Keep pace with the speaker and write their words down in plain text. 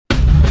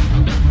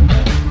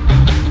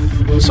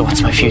So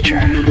what's my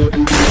future? You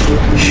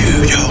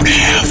don't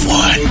have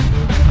one.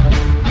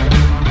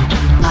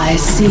 I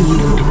see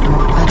you,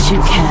 but you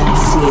can't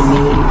see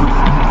me.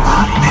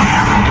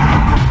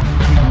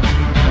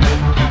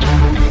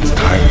 It's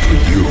time for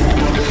you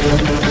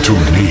to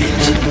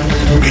meet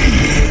me.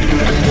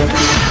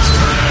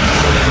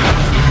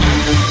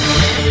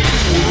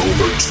 For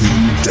over 2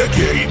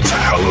 decades,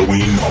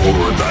 Halloween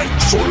Horror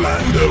Nights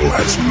Orlando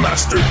has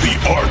mastered the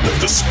art of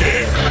the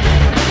scare.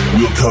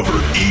 We'll cover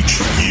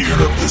each year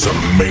of this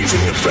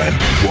amazing event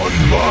one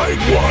by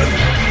one,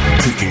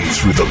 picking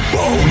through the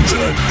bones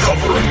and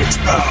uncovering its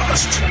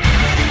past.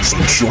 So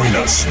join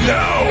us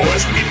now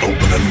as we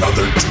open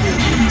another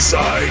tomb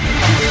inside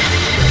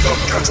the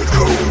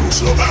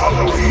Catacombs of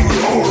Halloween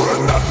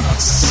Horror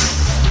Nights.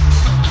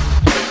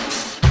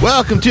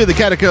 Welcome to the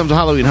Catacombs of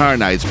Halloween Horror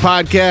Nights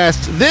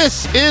podcast.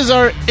 This is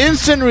our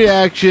instant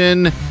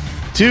reaction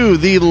to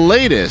the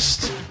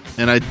latest,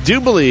 and I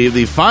do believe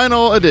the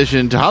final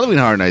edition to Halloween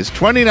Horror Nights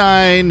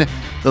 29,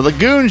 the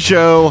Lagoon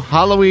Show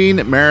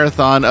Halloween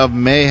Marathon of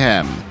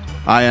Mayhem.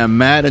 I am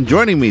Matt, and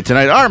joining me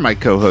tonight are my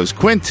co-hosts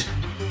Quint.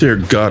 Dear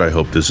God, I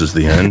hope this is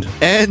the end.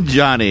 And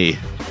Johnny.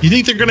 You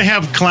think they're going to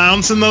have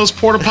clowns in those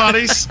porta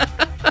potties?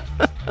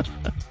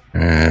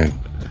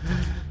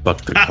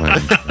 Fuck the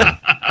clown.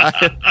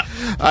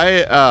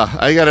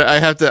 I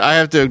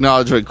have to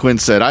acknowledge what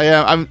Quint said.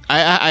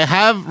 I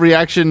have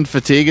reaction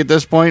fatigue at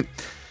this point.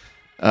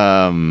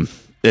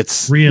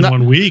 It's 3 in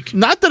 1 week.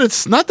 Not that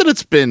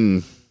it's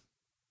been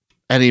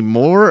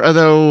anymore,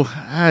 although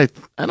I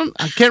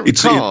can't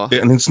recall.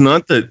 It's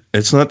not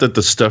that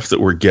the stuff that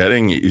we're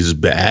getting is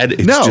bad.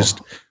 It's just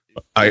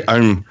my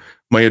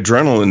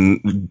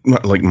adrenaline,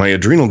 like my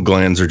adrenal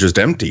glands are just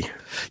empty.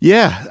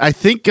 Yeah, I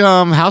think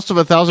House of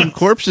a Thousand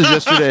Corpses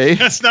yesterday.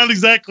 That's not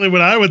exactly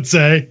what I would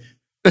say.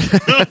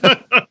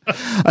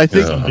 I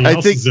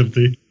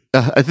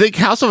think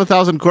House of a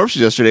Thousand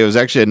Corpses yesterday was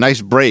actually a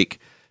nice break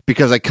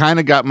because I kind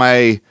of got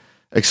my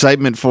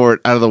excitement for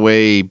it out of the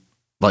way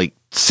like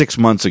 6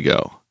 months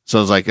ago. So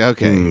I was like,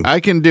 okay, I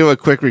can do a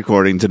quick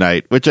recording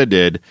tonight, which I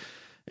did.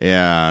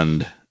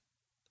 And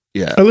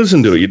yeah, I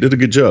listened to it. You did a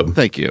good job.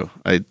 Thank you.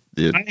 I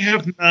did. I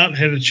have not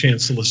had a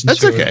chance to listen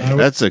That's to okay. it.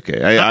 That's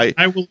okay.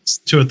 I will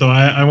listen to it, though.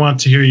 I want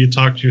to hear you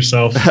talk to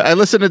yourself. I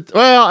listened to,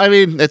 well, I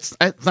mean, it's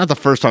not the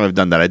first time I've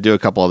done that. I do a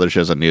couple other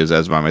shows on news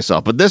as by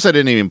myself, but this I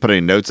didn't even put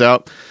any notes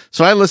out.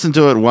 So I listened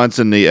to it once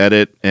in the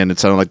edit, and it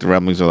sounded like the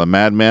ramblings of a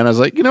madman. I was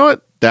like, you know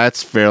what?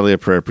 That's fairly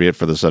appropriate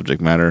for the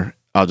subject matter.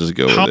 I'll just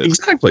go with it.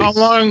 Exactly. How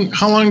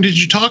long did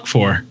you talk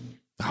for?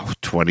 Oh,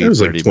 20, it was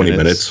 30 like 20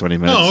 minutes. 20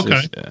 minutes. Oh,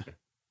 okay. Yeah.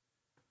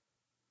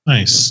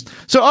 Nice.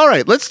 So, all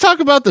right, let's talk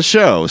about the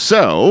show.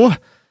 So,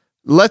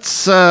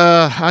 let's,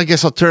 I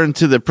guess I'll turn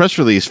to the press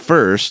release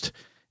first.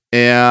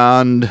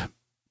 And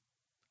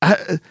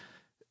I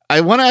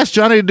want to ask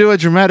Johnny to do a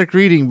dramatic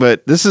reading,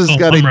 but this has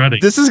got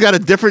a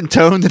different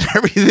tone than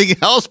everything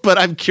else, but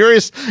I'm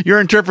curious your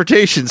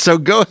interpretation. So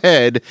go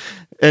ahead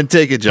and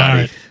take it, Johnny. All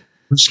right.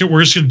 We're just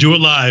going to do it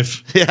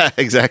live. Yeah,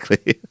 exactly.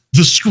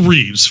 The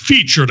screams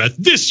featured at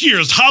this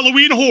year's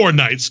Halloween Horror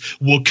Nights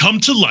will come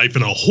to life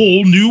in a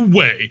whole new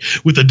way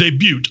with the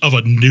debut of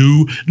a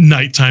new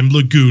nighttime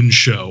Lagoon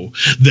show,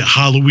 the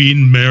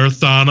Halloween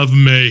Marathon of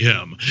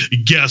Mayhem.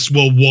 Guests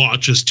will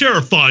watch as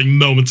terrifying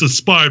moments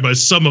inspired by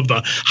some of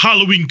the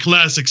Halloween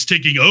classics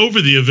taking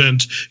over the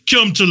event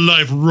come to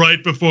life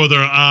right before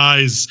their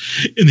eyes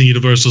in the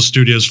Universal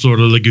Studios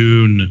Florida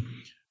Lagoon.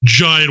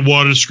 Giant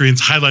water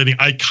screens highlighting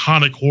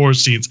iconic horror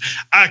scenes,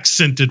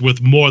 accented with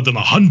more than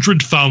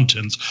 100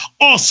 fountains,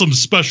 awesome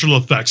special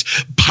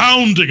effects,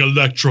 pounding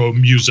electro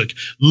music,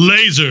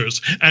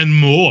 lasers, and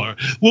more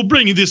will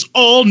bring this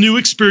all-new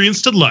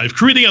experience to life,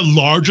 creating a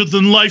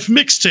larger-than-life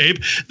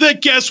mixtape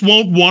that guests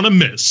won't want to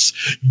miss.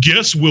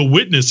 Guests will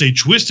witness a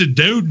twisted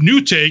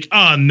new take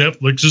on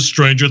Netflix's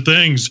Stranger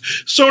Things,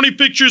 Sony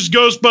Pictures'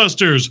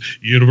 Ghostbusters,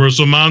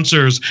 Universal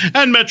Monsters,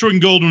 and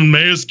Metro-Goldwyn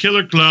Mayer's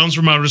Killer Clowns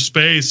from Outer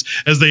Space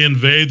as they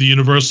invade the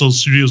Universal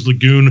Studios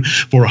Lagoon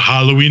for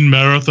Halloween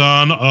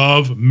Marathon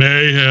of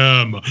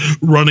Mayhem,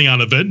 running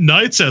on event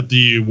nights at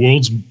the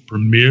world's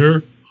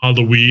premier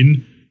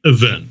Halloween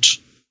event.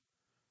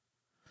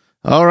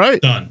 All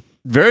right. Done.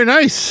 Very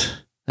nice.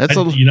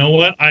 You know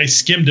what? I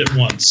skimmed it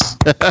once.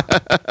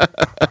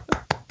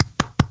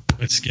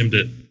 I skimmed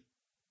it.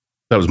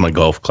 That was my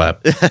golf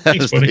clap.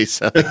 Thanks, buddy.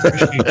 So,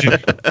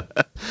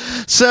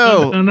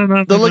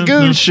 the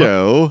Lagoon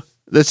Show.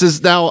 This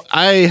is now,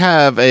 I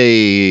have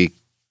a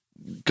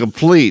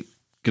complete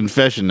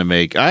confession to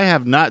make. I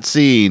have not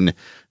seen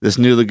this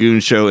new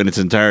Lagoon Show in its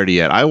entirety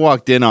yet. I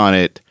walked in on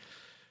it,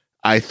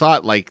 I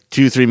thought like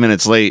 2-3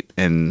 minutes late,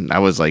 and I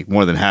was like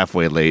more than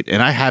halfway late,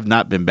 and I have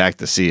not been back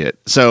to see it.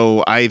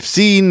 So I've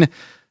seen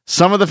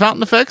some of the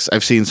fountain effects,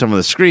 I've seen some of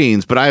the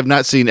screens, but I have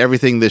not seen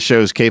everything this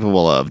show is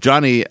capable of.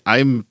 Johnny,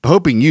 I'm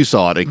hoping you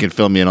saw it and can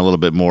fill me in a little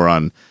bit more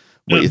on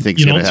what you think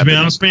is going to happen. To be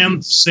honest,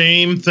 man,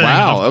 same thing.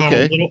 Wow,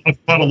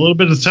 I've caught a little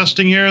bit of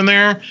testing here and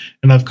there,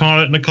 and I've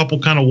caught it in a couple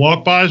kind of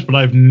walk-bys, but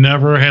I've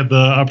never had the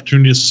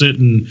opportunity to sit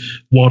and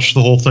watch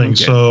the whole thing.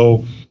 Okay.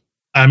 So,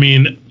 I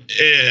mean,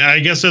 I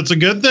guess that's a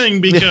good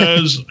thing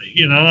because,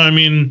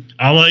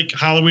 I like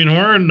Halloween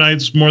Horror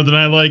Nights more than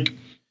I like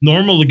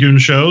normal Lagoon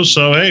shows.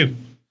 So, hey,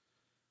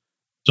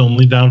 it's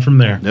only down from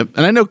there. Yep.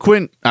 And I know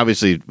Quint,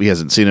 obviously, he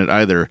hasn't seen it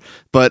either.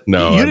 But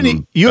no,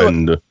 you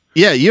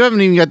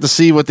haven't even got to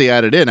see what they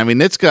added in. I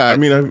mean, it's got. I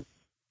mean,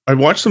 I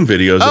watched some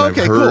videos and I've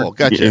heard cool.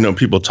 Gotcha.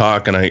 People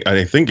talk, and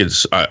I think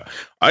it's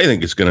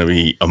going to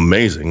be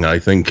amazing. I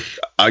think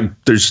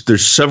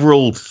there's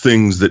several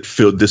things that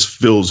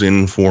fills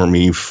in for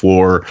me.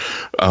 For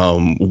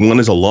one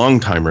is a long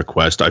time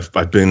request.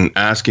 I've been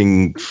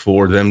asking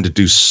for them to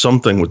do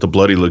something with the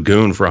Bloody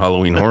Lagoon for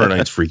Halloween Horror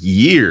Nights for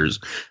years,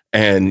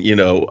 and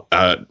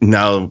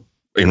now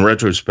in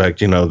retrospect,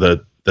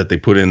 that they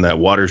put in that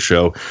water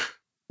show.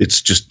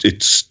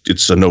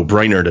 It's a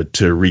no-brainer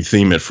to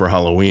retheme it for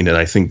Halloween, and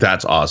I think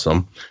that's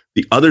awesome.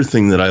 The other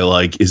thing that I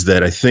like is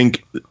that I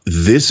think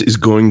this is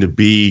going to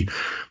be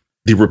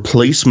the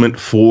replacement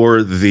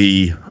for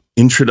the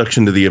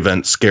introduction to the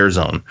event Scare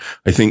Zone.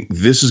 I think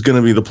this is going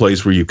to be the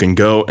place where you can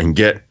go and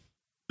get,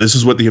 this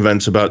is what the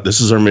event's about,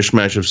 this is our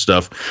mishmash of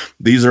stuff,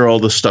 these are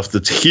all the stuff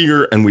that's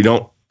here, and we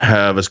don't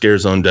have a Scare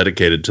Zone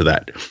dedicated to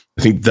that.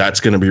 I think that's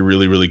going to be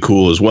really, really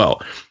cool as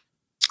well.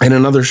 And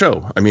another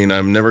show. I mean,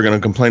 I'm never going to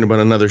complain about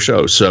another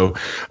show. So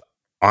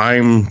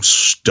I'm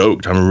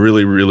stoked. I'm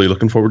really, really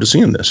looking forward to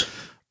seeing this.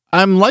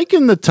 I'm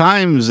liking the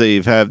times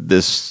they've had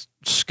this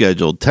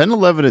scheduled, 10,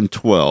 11, and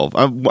 12.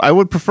 I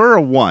would prefer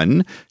a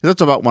 1.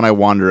 That's about when I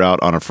wander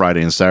out on a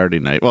Friday and Saturday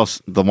night. Well,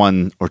 the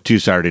 1 or 2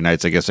 Saturday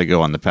nights, I guess I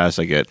go on the pass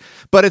I get.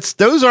 But it's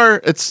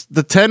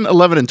the 10,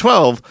 11, and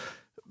 12.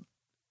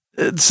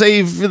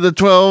 Save the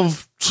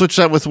 12, switch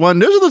that with 1.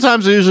 Those are the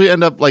times I usually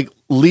end up like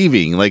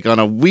leaving, like on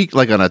a week,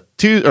 like on a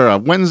Tuesday or a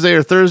Wednesday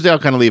or Thursday. I'll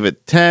kind of leave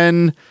at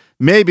 10,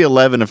 maybe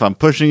 11 if I'm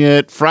pushing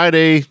it.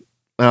 Friday,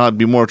 I'd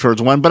be more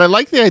towards 1. But I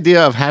like the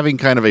idea of having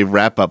kind of a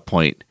wrap up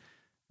point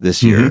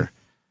this year.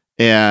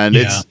 And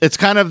it's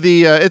kind of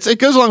the it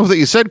goes along with what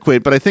you said,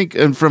 Quint. But I think,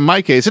 and from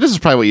my case, and this is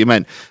probably what you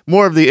meant,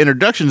 more of the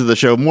introduction to the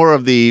show, more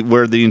of the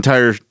where the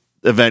entire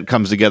event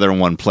comes together in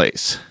one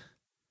place.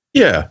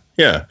 Yeah.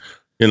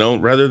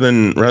 Rather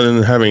than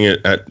having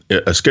it at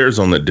a Scare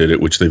Zone that did it,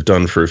 which they've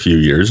done for a few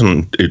years,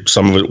 and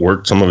some of it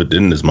worked, some of it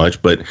didn't as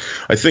much. But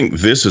I think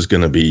this is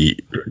going to be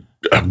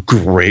a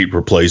great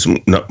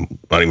replacement. Not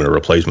even a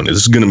replacement. This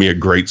is going to be a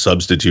great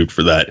substitute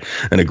for that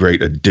and a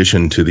great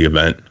addition to the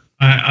event.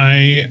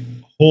 I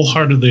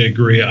wholeheartedly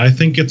agree. I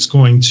think it's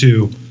going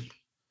to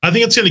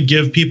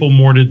give people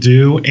more to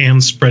do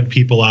and spread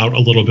people out a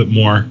little bit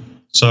more.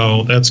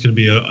 So that's going to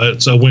be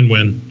it's a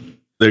win-win.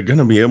 They're going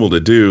to be able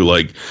to do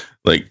like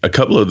a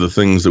couple of the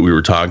things that we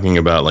were talking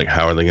about, like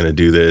how are they going to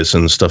do this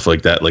and stuff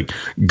like that, like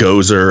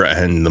Gozer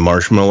and the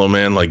Marshmallow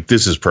Man. Like,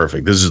 this is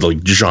perfect. This is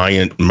like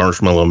giant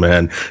Marshmallow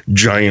Man,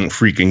 giant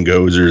freaking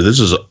Gozer.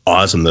 This is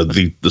awesome.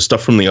 The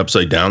stuff from the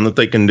Upside Down that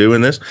they can do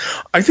in this.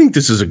 I think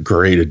this is a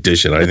great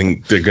addition. I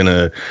think they're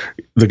gonna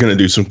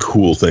do some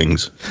cool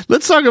things.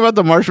 Let's talk about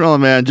the Marshmallow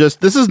Man.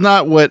 This is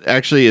not what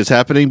actually is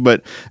happening,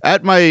 but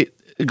at my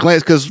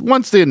glance, because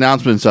once the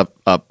announcement's up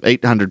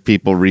 800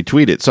 people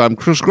retweet it. So I'm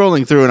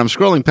scrolling through and I'm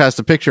scrolling past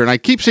the picture and I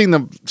keep seeing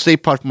the Stay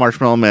Puft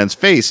Marshmallow Man's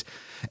face.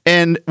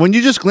 And when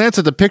you just glance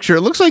at the picture,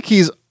 it looks like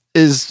his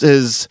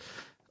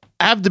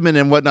abdomen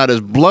and whatnot is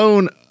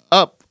blown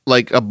up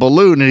like a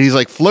balloon and he's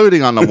like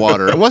floating on the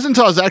water. It wasn't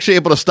until I was actually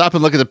able to stop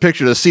and look at the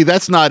picture to see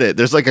that's not it.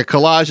 There's like a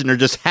collage and there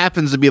just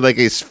happens to be like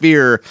a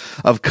sphere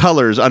of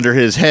colors under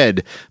his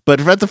head. But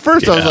at the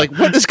first I was like,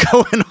 what is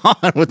going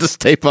on with the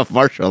Stay Puft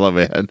Marshmallow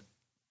Man?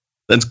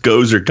 That's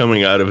Gozer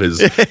coming out of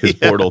his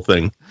portal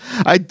thing.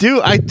 I do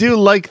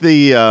like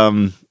the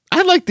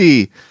I like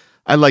the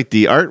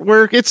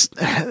artwork. It's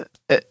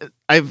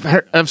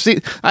I've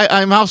seen.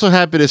 I'm also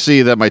happy to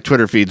see that my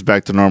Twitter feed's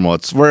back to normal.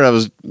 It's where I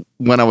was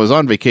when I was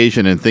on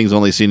vacation and things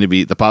only seem to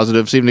be the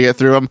positive seem to get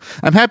through them.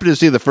 I'm happy to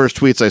see the first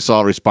tweets I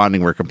saw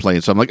responding were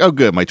complaints. So I'm like, oh,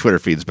 good, my Twitter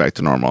feed's back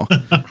to normal.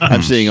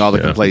 I'm seeing all the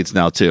complaints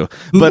now too.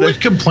 Who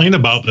would complain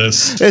about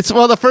this?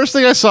 The first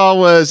thing I saw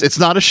was it's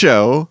not a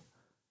show.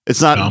 It's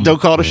not,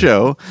 don't call it a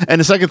show. And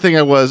the second thing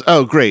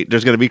oh, great,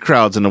 there's going to be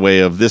crowds in the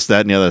way of this,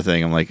 that, and the other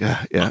thing. I'm like,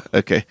 yeah,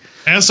 okay.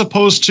 As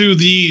opposed to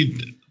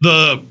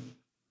the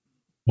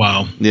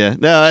wow. Yeah,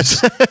 no,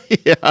 that's,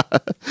 yeah.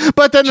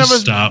 But then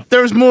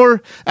there was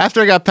more,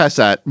 after I got past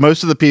that,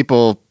 most of the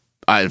people,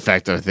 in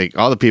fact, I think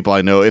all the people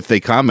I know, if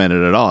they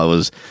commented at all,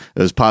 it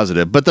was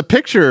positive. But the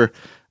picture,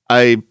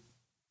 I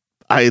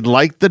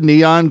like the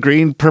neon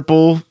green,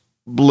 purple,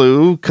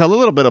 blue, a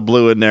little bit of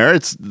blue in there.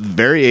 It's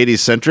very 80s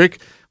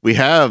centric. We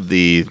have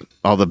everything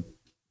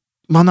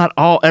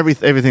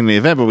in the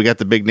event, but we got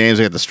the big names.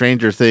 We got the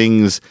Stranger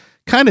Things,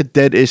 kind of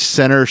dead-ish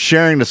center,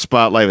 sharing the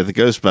spotlight with the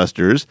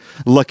Ghostbusters.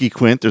 Lucky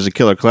Quint, there's a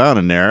killer clown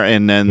in there,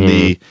 and then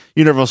the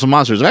Universal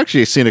Monsters. I've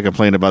actually seen a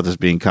complaint about this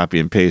being copy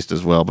and paste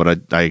as well,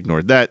 but I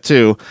ignored that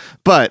too.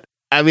 But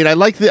I mean, I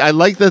like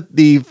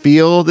the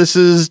feel this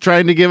is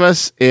trying to give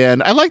us,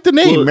 and I like the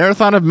name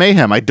Marathon of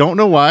Mayhem. I don't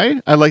know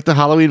why. I like the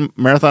Halloween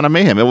Marathon of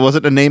Mayhem. It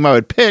wasn't a name I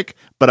would pick,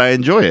 but I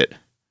enjoy it.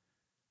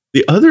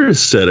 The other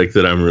aesthetic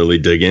that I'm really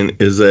digging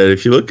is that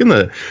if you look in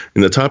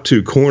the top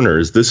two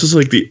corners, this is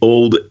like the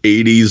old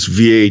 80s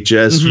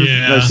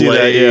VHS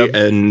play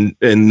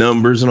and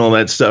numbers and all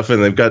that stuff,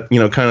 and they've got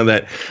kind of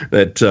that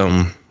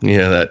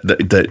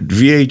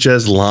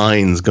VHS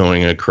lines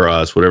going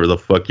across, whatever the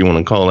fuck you want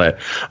to call that.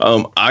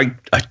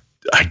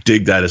 I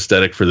dig that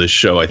aesthetic for this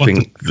show. I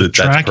think that's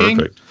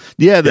perfect.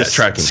 Yeah, the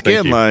tracking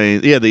scan line.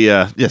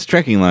 Yeah,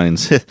 tracking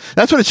lines.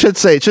 That's what it should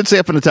say. It should say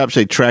up on the top,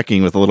 say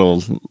tracking with a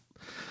little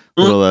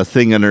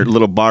thing under,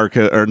 little bar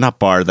or not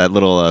bar, that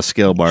little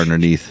scale bar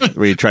underneath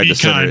where you tried to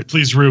center it.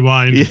 Please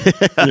rewind.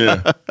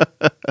 Yeah.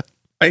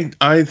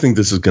 I think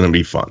this is going to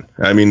be fun.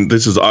 I mean,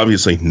 this is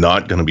obviously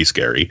not going to be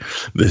scary.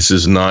 This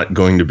is not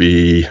going to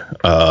be,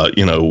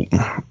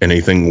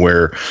 anything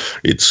where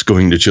it's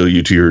going to chill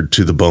you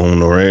to the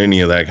bone or any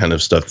of that kind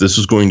of stuff. This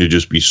is going to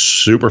just be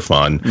super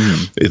fun.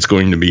 It's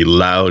going to be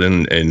loud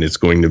and it's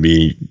going to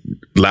be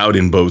loud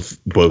in both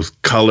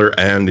color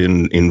and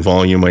in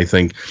volume, I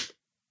think.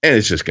 And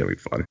it's just going to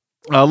be fun.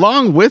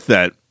 Along with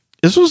that,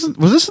 was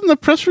this in the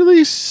press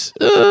release?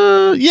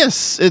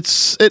 Yes,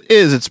 it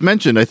is. It's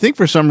mentioned. I think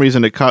for some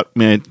reason it caught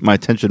my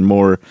attention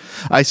more.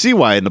 I see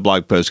why in the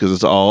blog post, because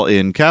it's all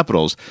in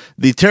capitals.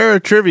 The Terra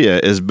Trivia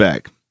is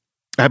back.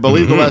 I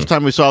believe the last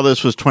time we saw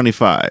this was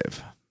 25.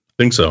 I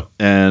think so.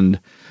 And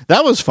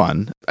that was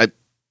fun. I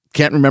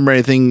can't remember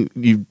anything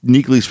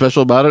uniquely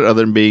special about it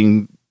other than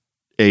being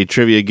a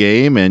trivia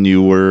game and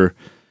you were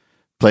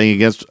playing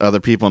against other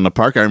people in the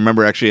park. I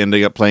remember actually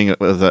ending up playing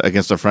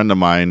against a friend of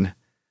mine,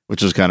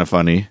 which is kind of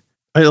funny.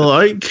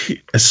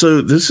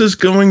 So this is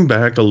going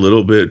back a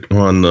little bit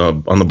on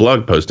the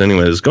blog post.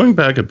 Anyways, going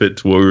back a bit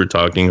to what we were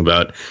talking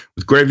about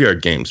with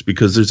graveyard games,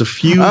 because there's a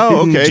few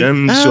hidden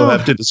gems you'll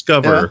have to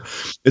discover. Yeah.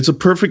 It's a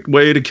perfect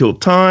way to kill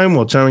time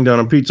while chowing down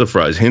on pizza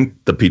fries. Hint: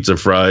 the pizza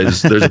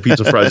fries. There's a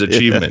pizza fries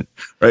achievement,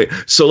 right?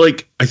 So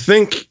I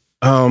think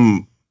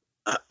the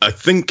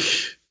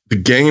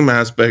game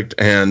aspect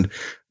and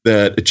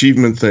that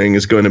achievement thing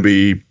is going to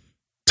be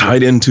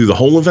tied into the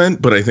whole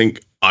event, but I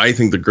think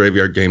the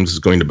Graveyard Games is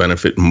going to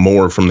benefit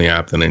more from the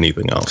app than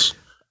anything else.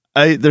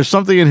 There's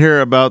something in here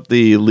about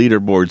the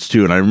leaderboards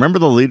too, and I remember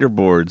the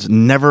leaderboards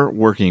never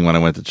working when I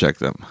went to check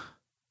them.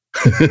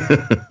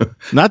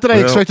 Not that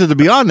I expected to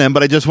be on them,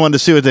 but I just wanted to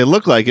see what they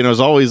look like, and it was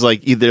always like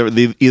either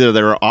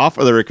they were off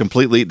or they were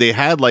completely. They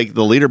had like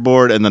the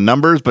leaderboard and the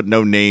numbers, but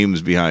no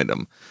names behind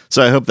them.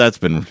 So I hope that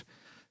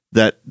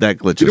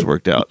glitch has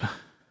worked out.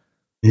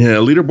 Yeah,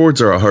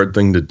 leaderboards are a hard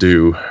thing to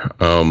do.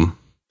 I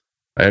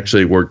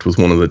actually worked with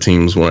one of the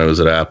teams when I was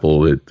at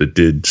Apple that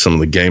did some of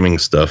the gaming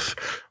stuff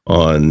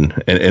on,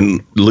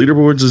 and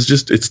leaderboards is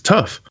just, it's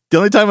tough. The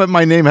only time that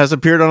my name has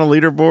appeared on a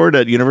leaderboard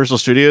at Universal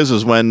Studios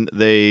is when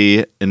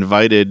they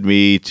invited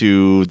me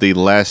to the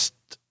last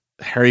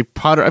Harry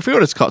Potter, I forget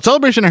what it's called,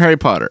 Celebration of Harry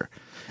Potter.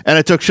 And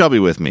I took Shelby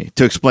with me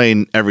to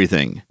explain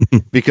everything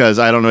because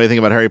I don't know anything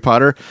about Harry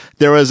Potter.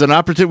 There was an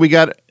opportunity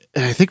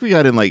I think we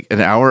got in like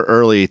an hour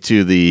early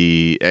to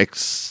the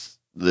expo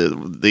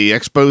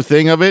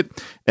thing of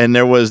it, and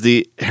there was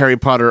the Harry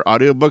Potter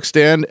audiobook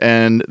stand,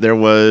 and there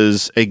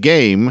was a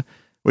game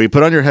where you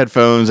put on your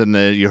headphones and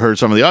then you heard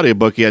some of the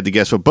audiobook, you had to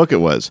guess what book it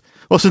was.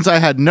 Well, since I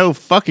had no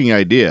fucking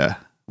idea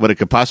what it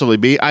could possibly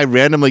be, I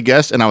randomly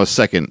guessed, and I was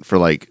second for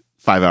like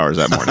 5 hours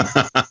that morning.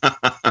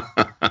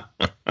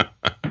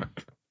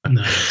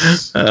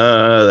 Nice.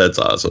 That's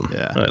awesome.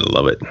 Yeah. I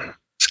love it.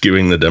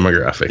 Skewing the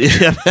demographic.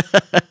 Yeah.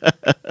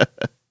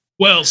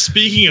 Well,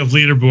 speaking of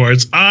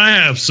leaderboards, I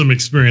have some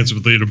experience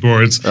with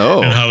leaderboards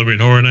at Halloween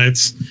Horror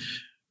Nights.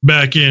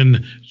 Back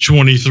in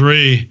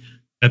 23,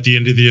 at the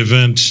end of the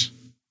event,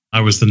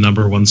 I was the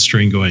number one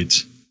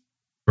stringoid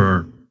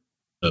for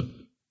the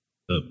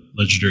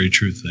Legendary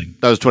Truth thing.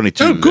 That was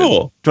 22. Oh,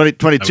 cool.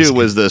 22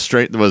 was the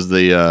straight the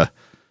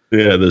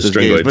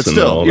stringoids. But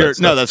still,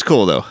 that's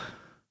cool though.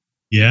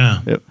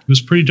 Yeah, It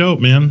was pretty dope,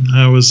 man.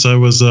 I was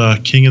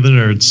king of the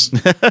nerds.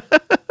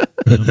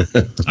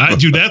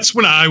 That's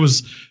when I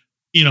was,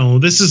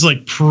 this is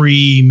like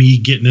pre me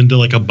getting into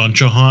like a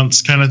bunch of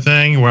haunts kind of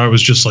thing, where I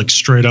was just like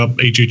straight up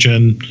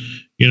HHN,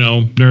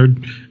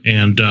 nerd.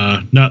 And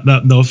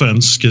no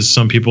offense, because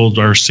some people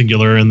are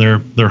singular in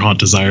their haunt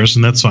desires,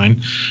 and that's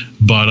fine.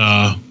 But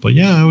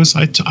yeah,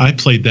 I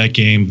played that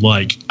game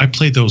I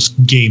played those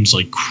games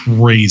like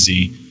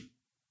crazy,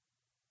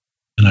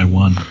 and I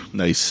won.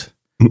 Nice.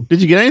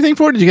 Did you get anything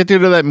for it? Did you get to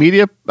go to that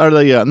media or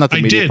not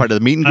the media part of the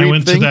meet and greet? I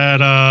went to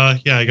that.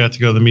 I got to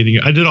go to the meeting.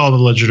 I did all the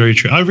Legendary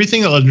Truth,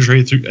 everything that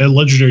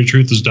Legendary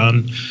Truth has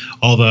done.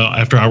 All the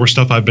after hour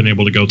stuff I've been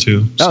able to go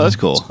to. So that's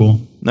cool. It's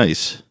cool.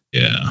 Nice.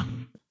 Yeah,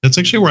 that's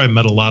actually where I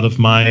met a lot of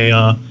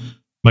my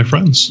my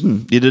friends.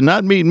 You did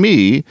not meet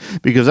me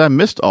because I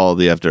missed all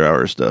the after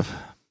hour stuff.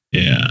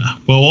 Yeah.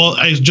 Well,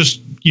 I just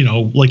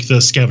like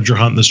the scavenger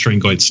hunt and the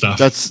stringoid stuff.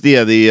 That's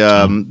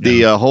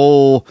the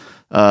whole.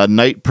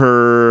 Night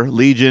per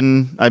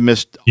Legion. I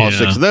missed all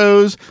 6 of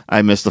those.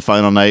 I missed the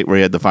final night where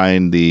you had to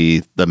find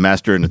the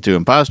master and the 2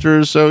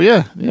 imposters. So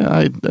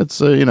that's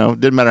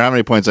didn't matter how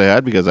many points I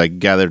had because I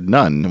gathered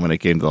none when it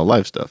came to the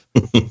live stuff.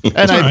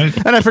 And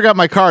I forgot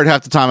my card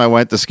half the time I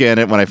went to scan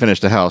it when I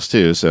finished the house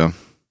too. So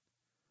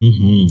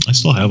I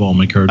still have all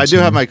my cards. I do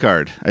have my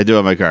card.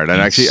 And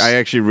Nice.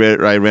 I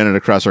ran it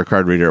across our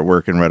card reader at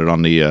work and read it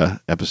on the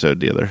episode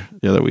the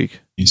other week.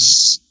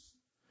 Nice.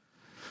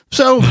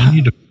 So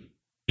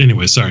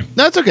anyway, sorry.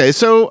 That's okay.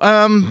 So,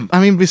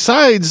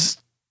 besides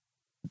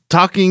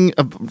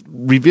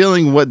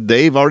revealing what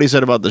Dave already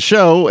said about the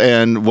show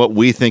and what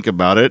we think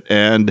about it,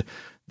 and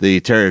the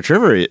Terror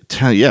Trivia,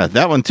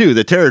 that one too,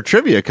 the Terror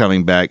Trivia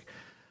coming back,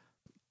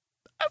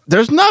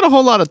 there's not a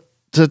whole lot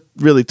to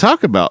really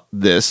talk about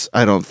this,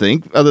 I don't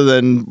think, other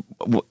than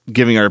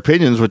giving our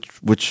opinions,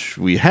 which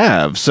we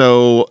have.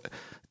 So,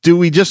 do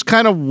we just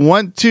kind of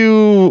want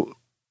to...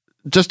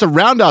 Just to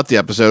round out the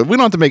episode, we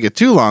don't have to make it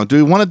too long. Do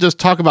we want to just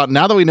talk about,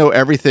 now that we know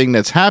everything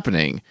that's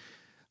happening,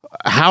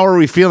 how are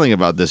we feeling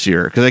about this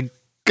year? Because I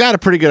got a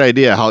pretty good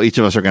idea how each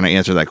of us are going to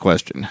answer that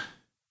question.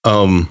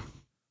 I'm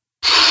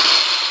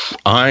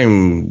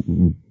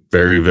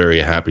very, very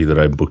happy that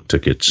I booked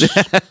tickets.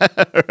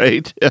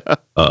 Right. Yeah.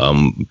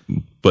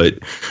 But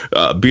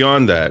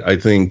beyond that, I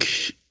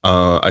think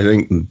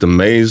the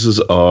mazes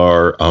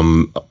are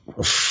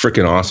a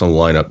freaking awesome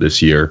lineup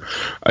this year.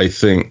 I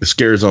think the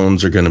scare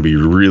zones are going to be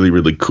really,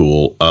 really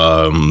cool.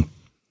 There's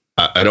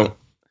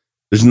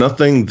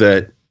nothing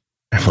that,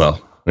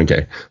 well,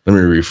 okay, let me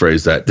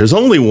rephrase that. There's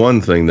only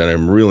one thing that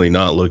I'm really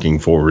not looking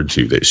forward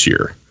to this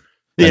year.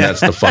 And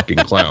that's the fucking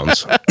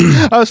clowns.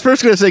 I was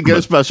first going to say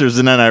Ghostbusters,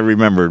 and then I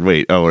remembered,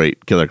 wait,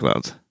 Killer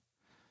Clowns.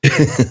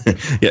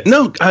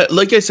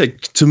 Like I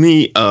said, to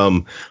me,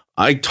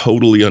 I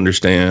totally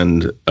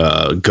understand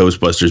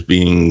Ghostbusters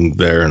being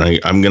there, and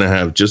I'm going to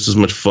have just as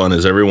much fun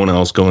as everyone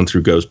else going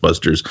through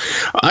Ghostbusters.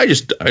 I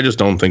just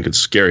don't think it's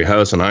a scary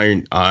house, and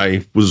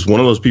I was one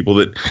of those people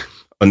that,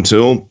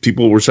 until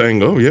people were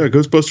saying, oh yeah,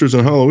 Ghostbusters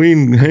and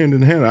Halloween hand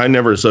in hand, I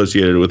never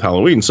associated it with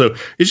Halloween. So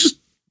it's just,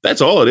 that's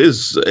all it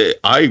is.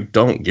 I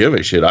don't give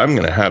a shit. I'm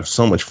going to have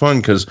so much fun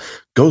because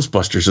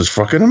Ghostbusters is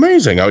fucking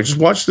amazing. I just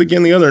watched it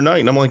again the other night,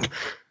 and I'm like,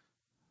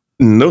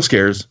 no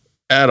scares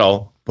at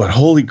all. But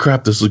holy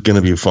crap, this is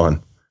going to be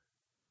fun.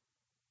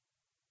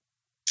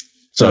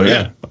 So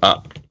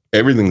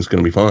everything's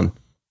going to be fun.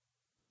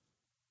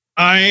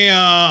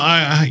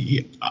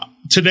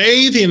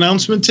 Today, the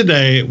announcement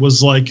today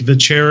was like the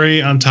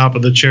cherry on top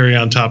of the cherry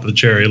on top of the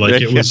cherry.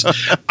 Like it was,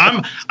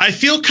 I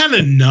feel kind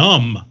of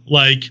numb.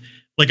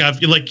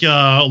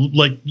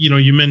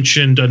 You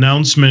mentioned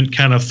announcement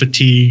kind of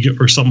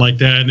fatigue or something like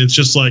that. And it's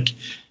just like,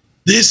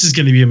 this is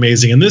going to be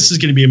amazing. And this is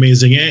going to be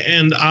amazing.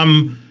 And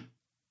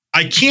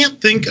I can't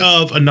think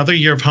of another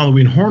year of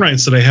Halloween Horror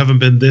Nights that I haven't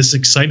been this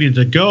excited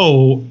to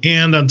go.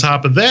 And on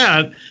top of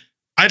that,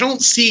 I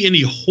don't see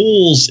any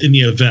holes in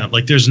the event.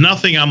 Like there's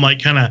nothing I'm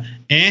like kind of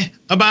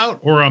about,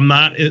 or I'm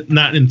not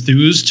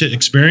enthused to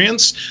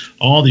experience.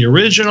 All the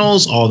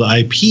originals, all the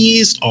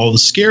IPs, all the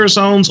scare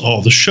zones,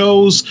 all the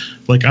shows.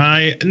 Like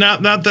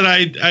not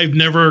that I've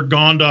never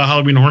gone to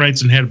Halloween Horror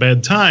Nights and had a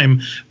bad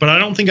time, but I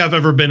don't think I've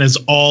ever been as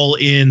all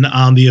in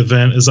on the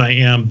event as I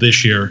am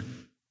this year.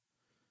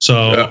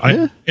 So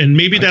and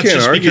maybe that's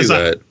just because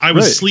I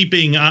was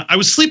sleeping. I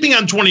was sleeping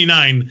on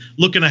 29,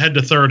 looking ahead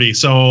to 30.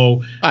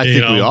 So I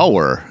think we all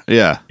were.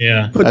 Yeah.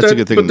 But that's a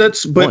good thing.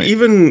 But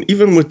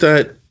even with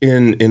that,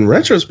 in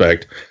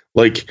retrospect,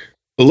 like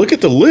look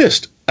at the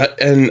list.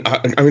 I'm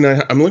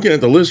looking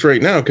at the list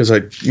right now because I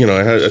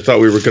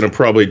thought we were going to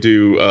probably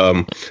do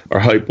our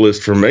hype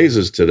list for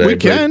mazes today. We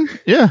can,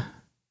 yeah.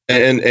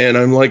 And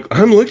I'm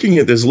looking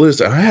at this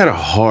list. I had a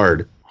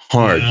hard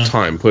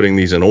time putting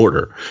these in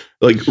order,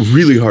 like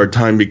really hard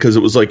time, because it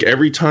was like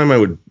every time I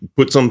would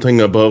put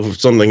something above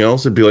something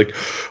else, it'd be like,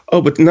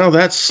 oh, but now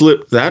that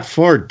slipped that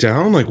far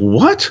down. Like,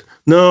 what?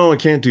 No, I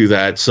can't do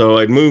that. So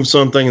I'd move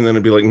something and then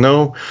it'd be like,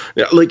 no,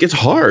 like it's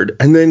hard.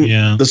 And then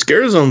the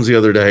scare zones the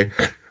other day,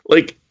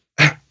 like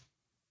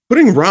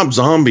putting Rob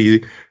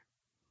Zombie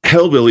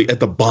Hellbilly at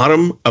the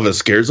bottom of a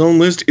scare zone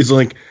list is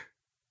like,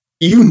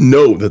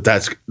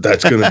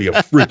 that's going to be a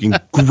freaking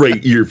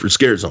great year for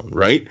Scare Zone,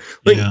 right?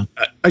 Like,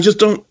 I just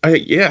don't.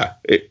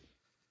 This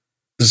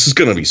is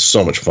going to be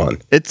so much fun.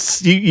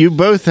 It's you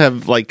both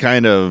have like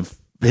kind of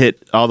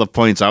hit all the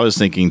points I was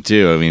thinking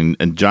too. I mean,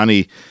 and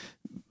Johnny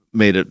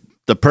made it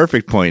the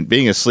perfect point,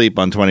 being asleep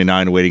on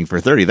 29, waiting for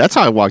 30. That's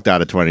how I walked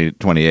out of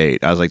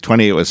 28. I was like,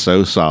 28 was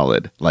so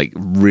solid, like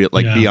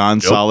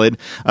beyond solid.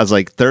 I was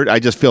like, I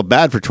just feel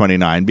bad for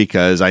 29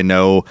 because I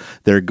know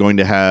they're going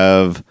to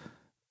have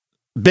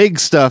big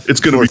stuff. It's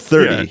going to be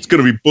 30. It's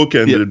going to be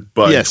bookended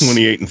by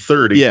 28 and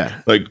 30.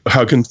 Yeah. Like,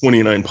 how can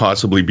 29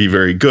 possibly be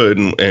very good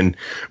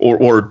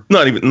or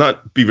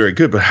not be very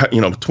good, but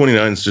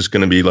 29 is just going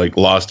to be like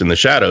lost in the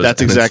shadows.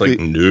 That's exactly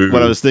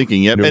what I was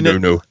thinking. Yep.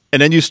 No.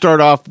 And then you start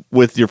off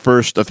with your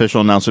first official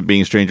announcement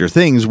being Stranger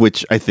Things,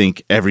 which I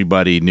think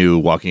everybody knew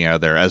walking out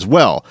of there as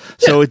well.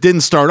 So it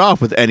didn't start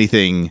off with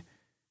anything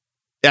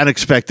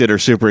unexpected or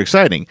super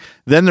exciting.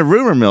 Then the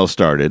rumor mill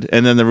started,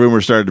 and then the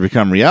rumor started to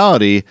become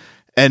reality.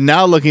 And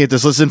now looking at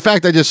this list, in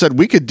fact, I just said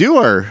we could do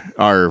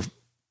our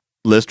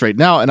list right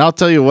now. And I'll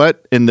tell you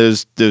what, in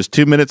those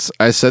 2 minutes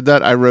I said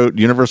that, I wrote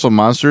Universal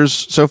Monsters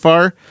so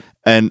far,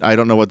 and I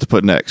don't know what to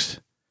put next.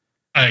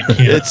 I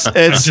can't.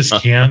 I just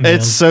can't. Man.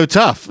 It's so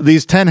tough.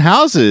 These 10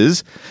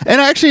 houses,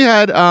 and I actually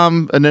had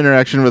an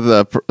interaction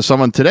with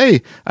someone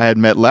today I had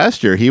met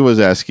last year. He was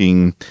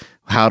asking,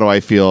 how do I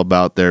feel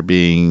about there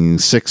being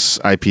 6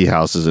 IP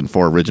houses and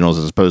 4 originals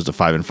as opposed to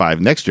 5 and 5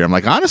 next year? I'm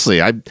like,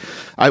 honestly,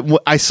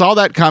 I saw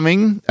that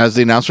coming as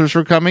the announcements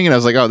were coming, and I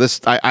was like, oh,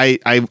 this I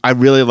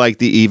really like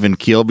the even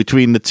keel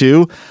between the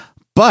two,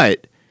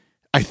 but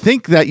I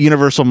think that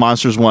Universal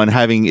Monsters one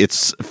having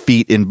its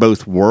feet in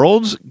both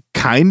worlds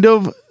kind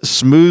of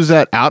smooths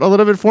that out a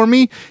little bit for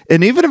me.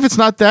 And even if it's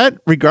not that,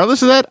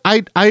 regardless of that,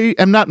 I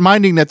am not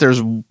minding that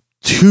there's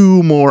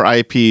 2 more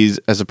IPs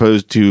as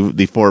opposed to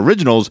the 4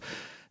 originals,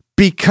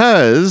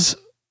 because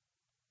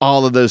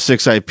all of those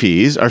 6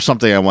 IPs are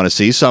something I want to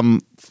see,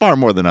 some far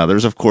more than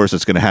others. Of course,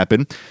 it's going to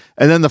happen.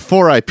 And then the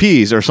 4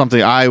 IPs are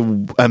something I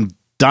am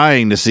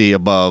dying to see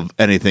above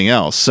anything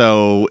else.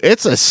 So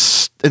it's a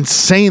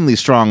insanely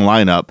strong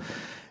lineup.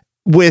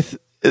 With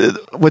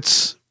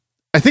what's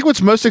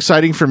most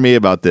exciting for me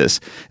about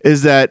this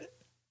is that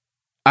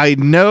I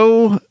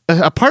know,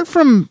 apart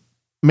from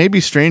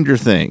maybe Stranger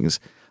Things,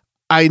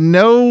 I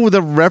know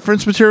the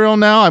reference material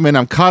now. I mean,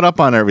 I'm caught up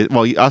on everything.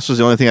 Well, Us was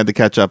the only thing I had to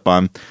catch up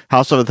on.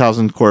 House of a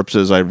Thousand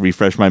Corpses, I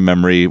refreshed my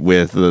memory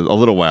with a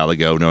little while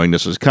ago, knowing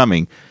this was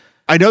coming.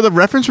 I know the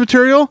reference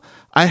material.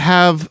 I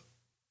have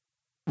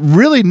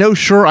really no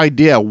sure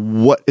idea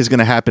what is going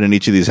to happen in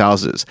each of these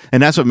houses.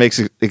 And that's what makes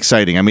it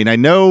exciting. I mean, I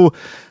know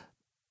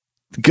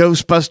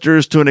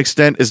Ghostbusters to an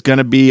extent is going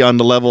to be on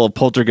the level of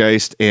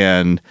Poltergeist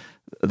and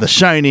The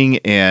Shining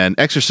and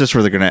Exorcist,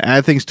 where they're going to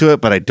add things to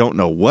it, but I don't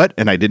know what,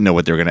 and I didn't know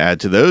what they were going to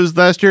add to those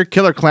last year.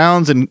 Killer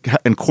Clowns and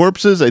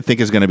Corpses, I think,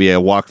 is going to be a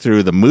walk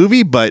through the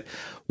movie, but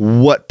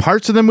what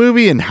parts of the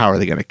movie and how are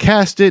they going to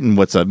cast it and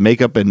what's the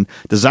makeup and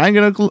design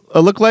going to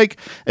look like?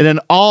 And then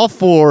all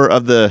 4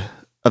 of the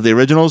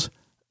originals,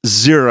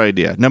 zero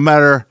idea. No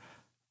matter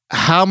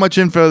how much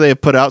info they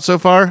have put out so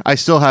far, I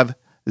still have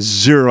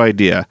zero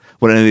idea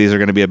what any of these are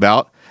going to be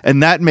about.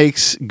 And that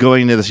makes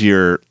going into this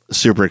year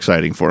super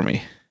exciting for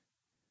me.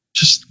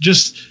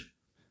 Just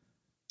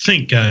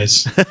think,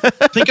 guys.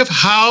 Think of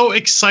how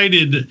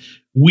excited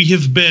we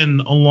have been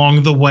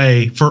along the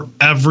way for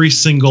every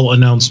single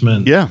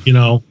announcement. Yeah. You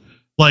know,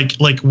 like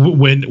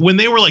when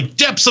they were like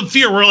Depths of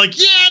Fear, we're like,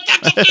 yeah,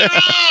 Depths of Fear.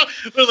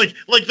 They're like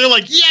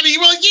Yeti.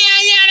 We're like,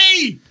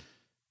 yeah, Yeti.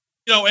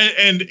 You know,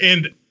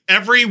 and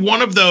every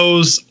one of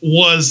those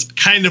was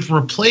kind of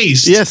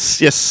replaced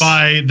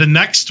by the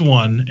next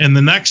one and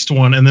the next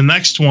one and the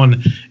next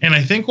one. And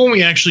I think when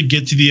we actually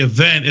get to the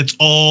event, it's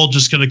all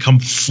just going to come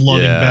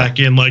flooding back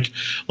in. Like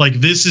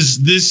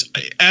this,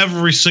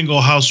 every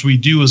single house we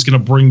do is going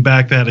to bring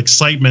back that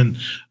excitement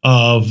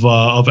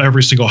of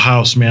every single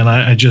house, man.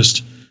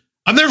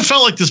 I've never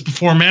felt like this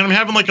before, man. I'm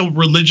having like a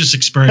religious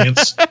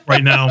experience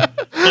right now.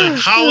 Like,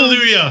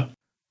 hallelujah.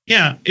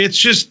 Yeah. It's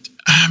just,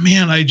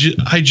 man,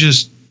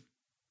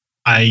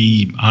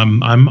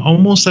 I'm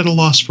almost at a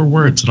loss for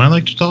words, and I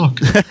like to talk.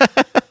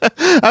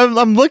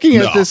 I'm looking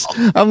at this.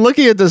 I'm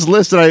looking at this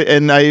list,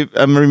 and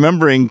I'm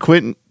remembering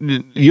Quint,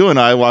 you and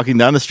I walking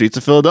down the streets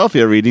of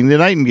Philadelphia, reading the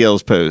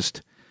Nightingale's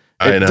post.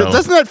 I know.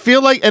 Doesn't that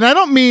feel like? And I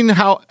don't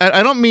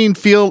mean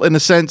feel in the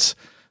sense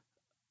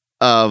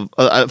of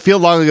feel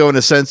long ago in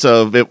the sense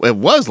of it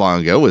was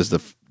long ago, was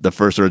the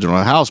first original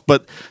house,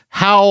 but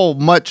how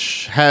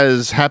much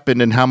has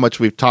happened and how much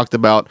we've talked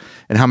about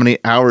and how many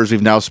hours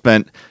we've now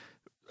spent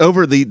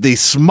over the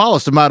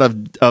smallest amount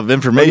of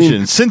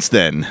information since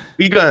then.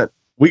 We got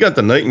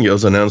the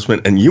Nightingales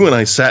announcement, and you and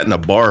I sat in a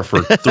bar for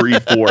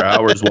 3-4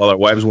 hours while our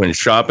wives went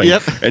shopping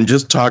and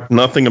just talked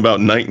nothing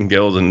about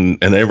Nightingales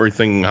and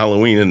everything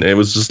Halloween. And it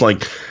was just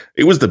like,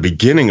 it was the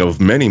beginning of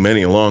many,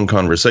 many long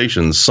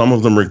conversations, some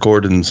of them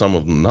recorded and some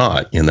of them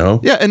not, you know?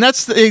 Yeah, and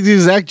that's the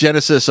exact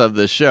genesis of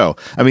this show.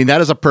 I mean,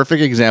 that is a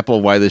perfect example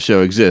of why this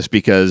show exists,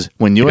 because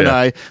when you and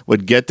I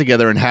would get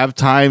together and have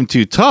time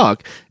to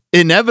talk,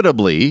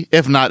 inevitably,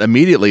 if not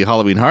immediately,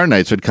 Halloween Horror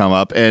Nights would come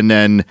up. And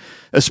then,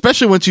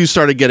 especially once you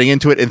started getting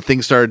into it and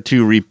things started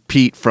to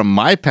repeat from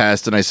my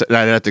past, and I'd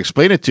have to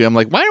explain it to you. I'm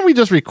like, why aren't we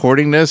just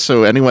recording this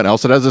so anyone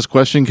else that has this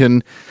question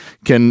can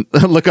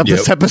look up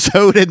this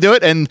episode and do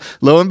it? And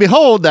lo and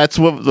behold, that's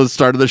what the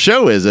start of the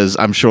show is, as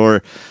I'm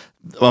sure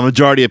a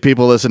majority of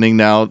people listening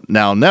now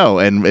know.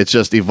 And it's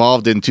just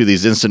evolved into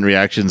these instant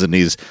reactions and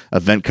these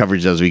event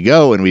coverage as we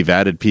go. And we've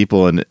added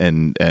people and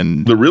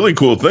the really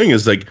cool thing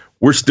is, like,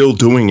 we're still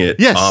doing it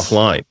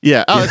offline.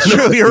 Yeah. Oh, it's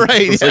true. You're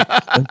right.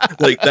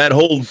 Like that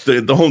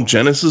the whole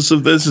genesis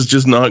of this has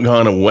just not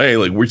gone away.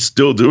 Like, we're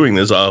still doing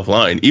this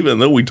offline, even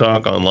though we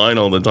talk online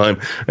all the time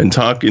and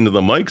talk into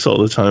the mics all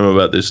the time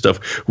about this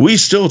stuff. We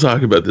still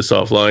talk about this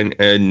offline,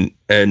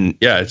 and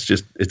yeah,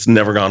 it's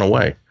never gone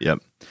away. Yep.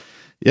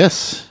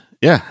 Yes.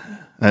 Yeah.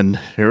 And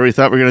here we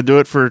thought we were going to do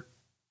it for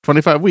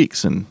 25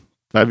 weeks, and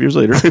 5 years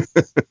later.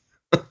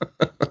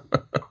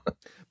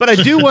 But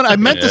I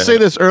meant to say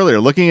this earlier,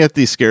 looking at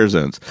these scare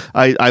zones.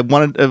 I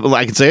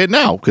can say it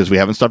now because we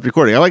haven't stopped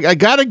recording. I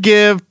got to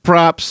give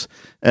props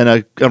and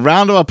a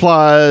round of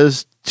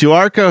applause to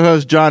our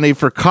co-host Johnny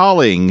for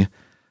calling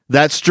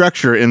that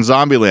structure in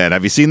Zombieland.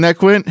 Have you seen that,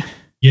 Quint?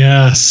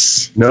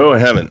 Yes. No, I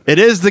haven't. It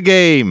is the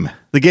game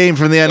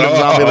from the end of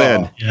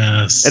Zombieland.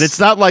 Yes. And it's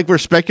not like we're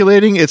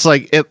speculating. It's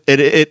like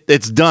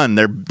it's done.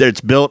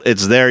 It's built.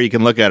 It's there. You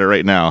can look at it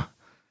right now.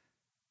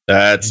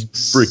 That's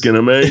freaking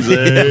amazing.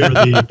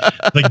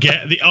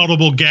 the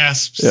audible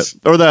gasps. Yep.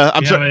 Or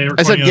I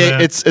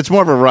said it's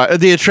more of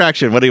the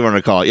attraction. What do you want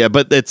to call it? Yeah,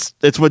 but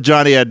it's what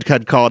Johnny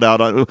had called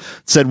out on.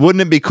 Said,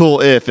 wouldn't it be cool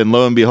if? And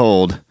lo and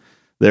behold,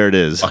 there it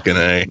is. Fucking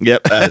A.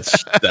 Yep.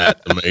 That's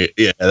amazing.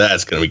 Yeah,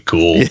 that's gonna be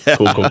cool. Yeah.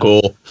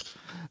 Cool.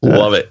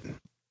 Love it.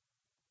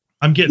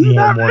 I'm getting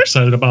more and more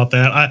excited about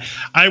that.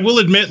 I will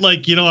admit, I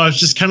was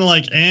just kind of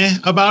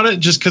about it,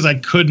 just because I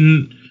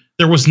couldn't.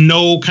 There was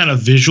no kind of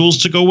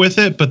visuals to go with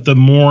it, but the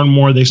more and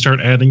more they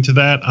start adding to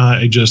that,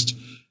 I just,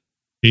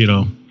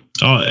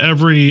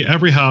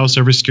 every house,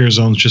 every scare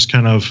zone is just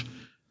kind of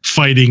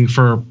fighting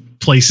for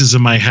places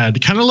in my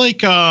head, kind of like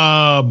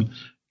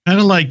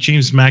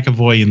James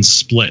McAvoy in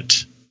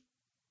Split.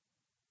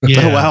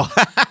 Yeah, oh, wow,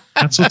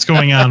 that's what's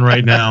going on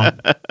right now.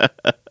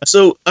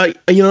 So I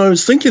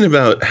was thinking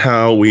about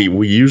how we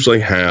usually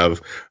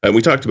have, and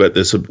we talked about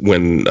this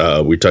when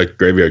we talked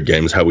Graveyard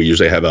Games, how we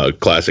usually have a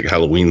classic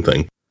Halloween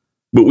thing.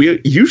 But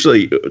we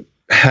usually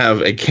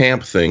have a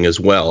camp thing as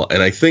well.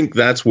 And I think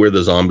that's where the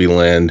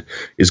Zombieland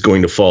is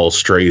going to fall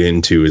straight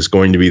into, is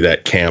going to be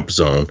that camp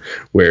zone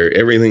where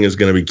everything is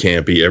going to be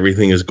campy.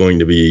 Everything is going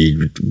to be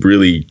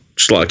really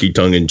schlocky,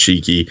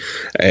 tongue-in-cheeky.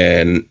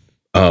 And,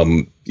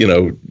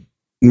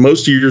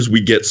 most years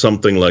we get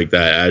something like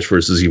that, Ash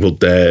versus Evil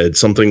Dead,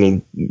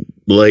 something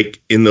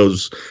like in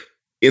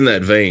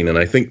that vein. And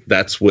I think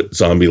that's what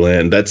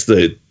Zombieland, that's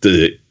the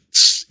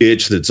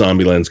itch that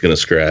Zombieland's going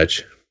to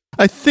scratch.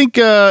 I think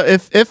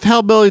if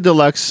Hellbilly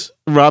Deluxe,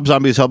 Rob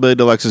Zombie's Hellbilly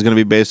Deluxe is going to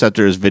be based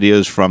after his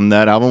videos from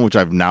that album, which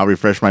I've now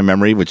refreshed my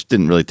memory, which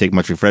didn't really take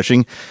much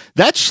refreshing.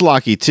 That's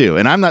schlocky too,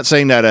 and I'm not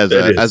saying that as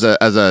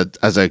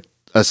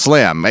a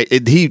slam.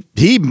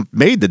 He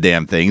made the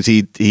damn things.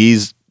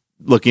 He's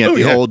looking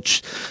at old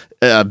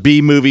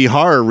B movie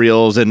horror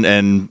reels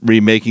and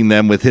remaking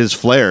them with his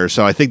flair.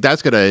 So I think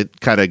that's going to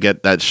kind of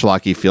get that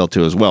schlocky feel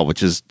too as well,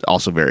 which is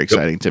also very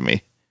exciting to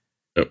me.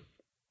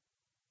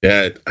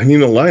 Yeah, I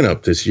mean the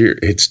lineup this year,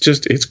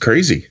 it's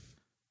crazy.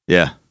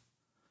 Yeah.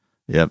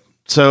 Yep.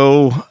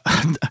 So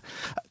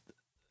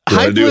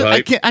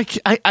I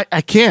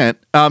can't.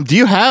 Do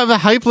you have a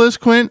hype list,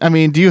 Quint? I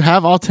mean, do you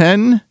have all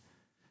 10?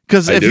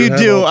 Because if you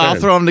do, I'll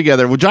throw them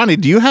together. Well, Johnny,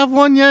 do you have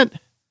one yet?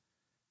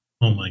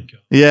 Oh my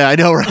god. Yeah, I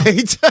know,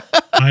 right?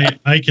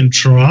 I can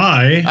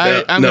try.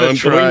 I'm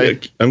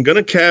going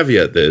to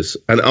caveat this,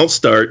 and I'll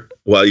start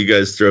while you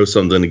guys throw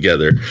something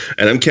together.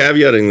 And I'm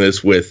caveating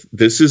this with,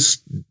 this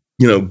is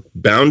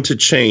bound to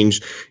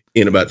change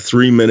in about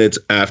 3 minutes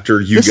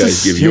after you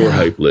guys give your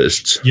hype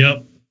lists.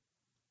 Yep.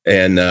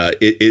 And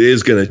it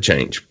is going to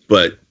change,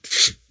 but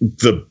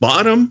the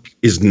bottom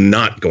is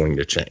not going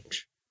to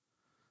change,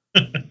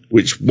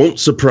 which won't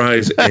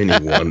surprise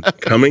anyone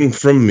coming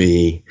from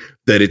me,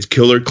 that it's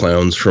Killer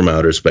Clowns from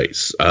Outer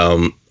Space.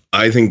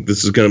 I think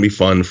this is going to be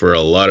fun for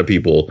a lot of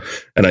people,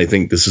 and I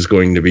think this is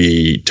going to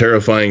be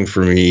terrifying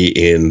for me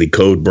in the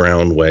Code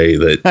Brown way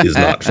that is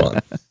not fun.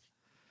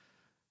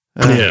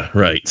 Yeah,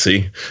 right.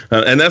 See,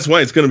 and that's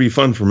why it's going to be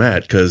fun for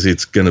Matt, because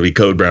it's going to be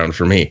Code Brown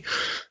for me.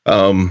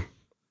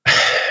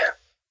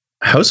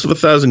 House of a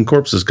Thousand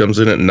Corpses comes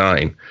in at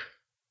 9,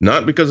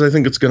 not because I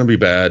think it's going to be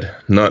bad,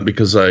 not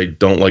because I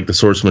don't like the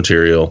source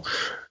material,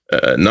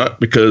 not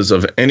because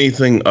of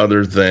anything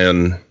other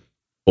than,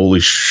 holy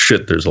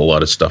shit, there's a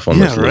lot of stuff on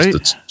this list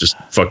that's just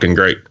fucking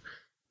great.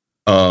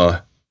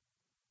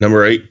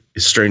 Number 8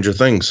 is Stranger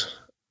Things.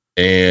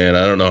 And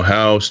I don't know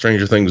how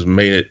Stranger Things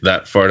made it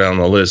that far down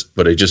the list,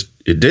 but it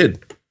did.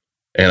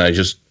 And I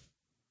just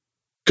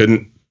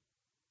couldn't.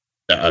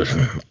 I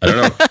don't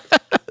know.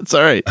 It's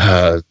all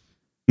right.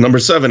 Number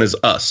 7 is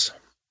Us.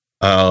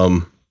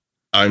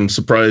 I'm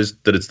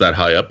surprised that it's that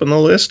high up on the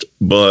list,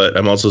 but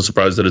I'm also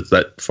surprised that it's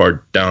that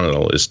far down on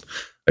the list.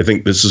 I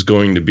think this is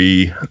going to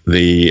be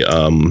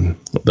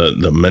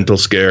the mental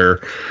scare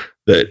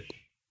that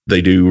they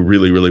do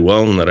really, really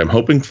well and that I'm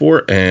hoping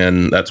for,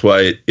 and that's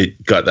why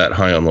it got that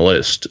high on the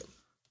list.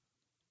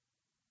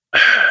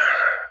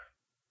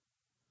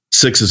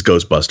 6 is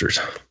Ghostbusters,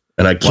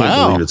 and I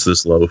can't believe it's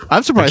this low.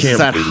 I'm surprised it's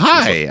that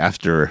high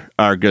after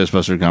our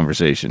Ghostbuster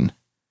conversation.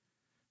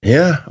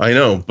 Yeah, I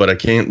know, but I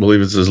can't believe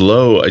it's this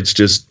low. It's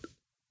just,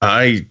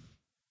 and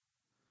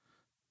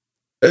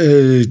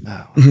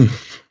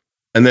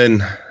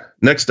then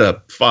next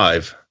up,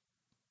 5,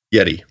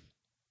 Yeti.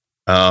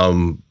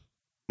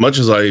 Much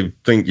as I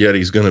think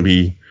Yeti's going to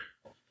be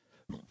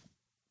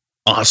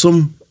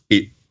awesome,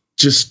 it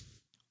just,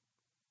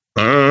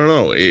 I don't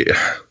know.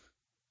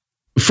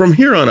 from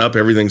here on up,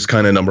 everything's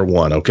kind of number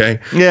one. Okay.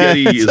 Yeah.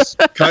 Yeti is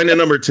kind of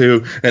number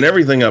two, and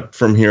everything up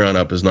from here on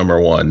up is number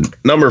one.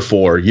 Number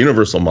 4,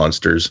 Universal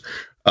Monsters.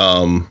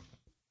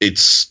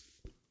 It's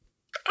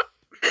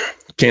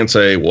can't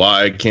say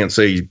why, can't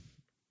say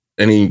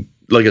any.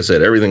 Like I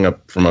said, everything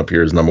up from up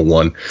here is number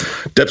 1.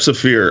 Depths of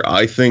Fear.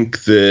 I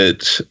think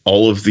that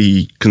all of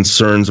the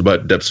concerns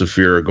about Depths of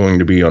Fear are going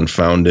to be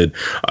unfounded.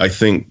 I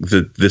think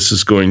that this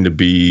is going to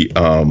be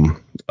oh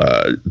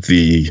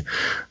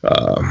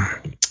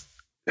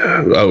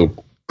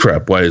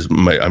crap! Why is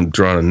I'm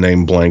drawing a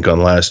name blank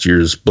on last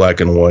year's Black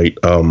and White.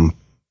 Dead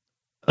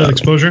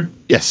Exposure.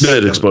 Yes,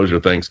 Dead Exposure.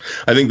 Thanks.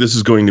 I think this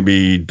is going to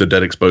be the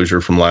Dead Exposure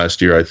from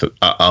last year.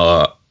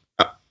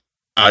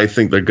 I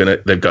think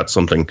they've got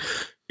something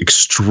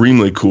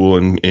extremely cool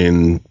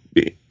in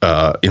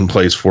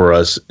place for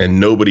us,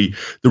 and the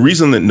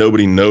reason that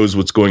nobody knows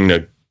what's going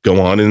to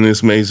go on in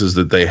this maze is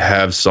that they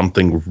have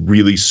something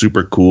really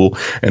super cool,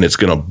 and it's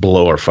going to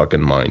blow our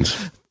fucking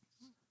minds.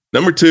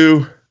 Number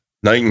 2,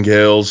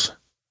 Nightingales,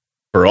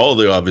 for all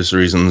the obvious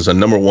reasons, and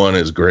number 1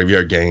 is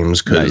Graveyard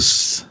Games,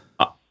 because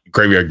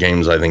Graveyard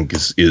Games, I think,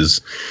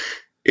 is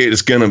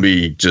going to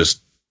be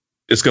just.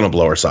 It's going to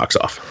blow our socks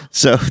off.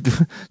 So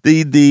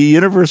the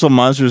Universal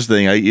Monsters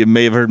thing, you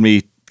may have heard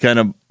me kind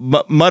of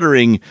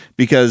muttering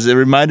because it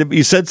reminded me,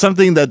 you said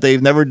something that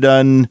they've never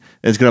done.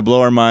 It's going to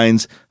blow our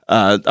minds.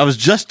 I was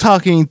just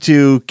talking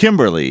to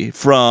Kimberly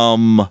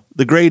from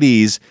the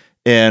Grady's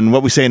and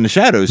What We Say in the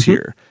Shadows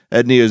here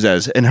at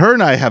Neozaz. And her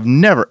and I have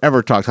never,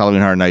 ever talked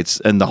Halloween Horror Nights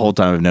and the whole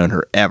time I've known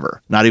her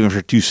ever. Not even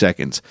for 2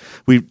 seconds.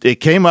 It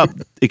came up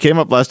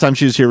last time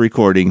she was here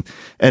recording.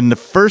 And the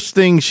first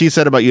thing she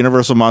said about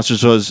Universal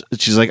Monsters was,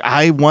 she's like,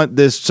 I want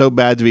this so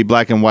bad to be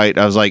black and white.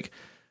 I was like,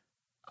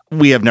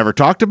 we have never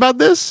talked about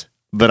this,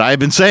 but I've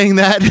been saying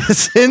that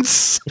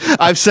since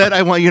I've said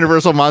I want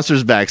Universal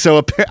Monsters back.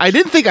 So I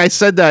didn't think I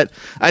said that.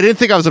 I didn't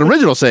think I was an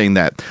original saying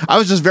that. I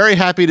was just very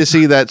happy to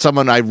see that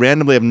someone I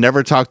randomly have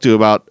never talked to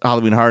about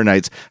Halloween Horror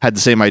Nights had the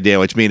same idea,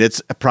 which means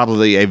it's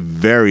probably a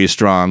very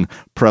strong,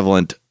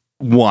 prevalent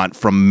want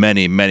from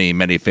many, many,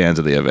 many fans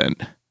of the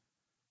event.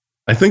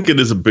 I think it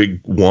is a big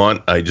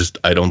want. I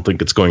don't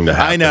think it's going to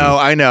happen.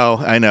 I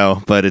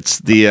know. But it's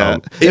the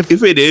if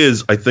it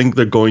is, I think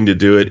they're going to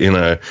do it in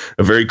a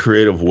very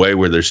creative way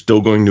where they're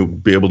still going to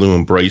be able to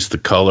embrace the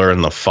color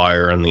and the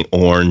fire and the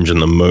orange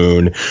and the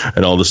moon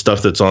and all the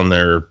stuff that's on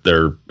their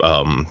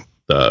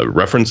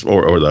reference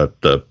or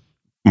the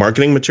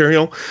marketing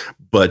material.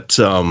 But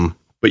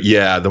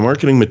yeah, the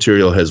marketing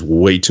material has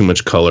way too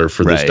much color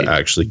for this to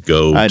actually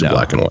go to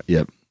black and white.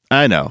 Yep,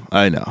 I know.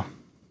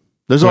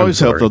 There's always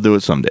hope they'll do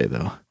it someday,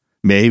 though.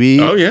 Maybe.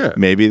 Oh yeah.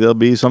 Maybe there'll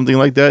be something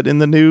like that in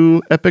the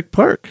new Epic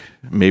Park.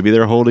 Maybe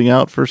they're holding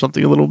out for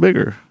something a little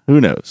bigger.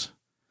 Who knows?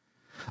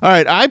 All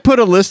right, I put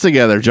a list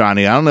together,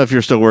 Johnny. I don't know if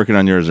you're still working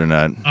on yours or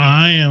not.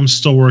 I am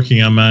still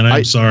working on mine.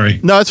 I'm sorry.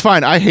 No, it's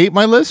fine. I hate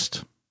my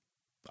list.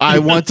 I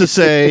want to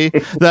say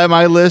that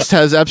my list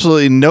has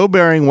absolutely no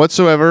bearing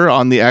whatsoever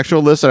on the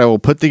actual list that I will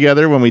put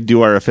together when we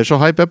do our official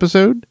hype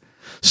episode.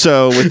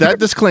 So with that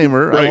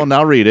disclaimer, I will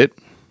now read it.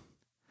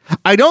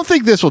 I don't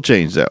think this will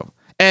change, though.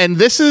 And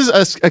this is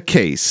a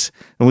case,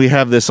 and we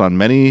have this on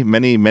many,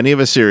 many, many of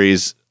a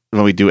series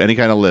when we do any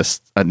kind of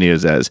list at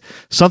Neozaz.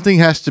 Something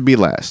has to be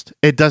last.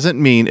 It doesn't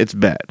mean it's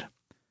bad.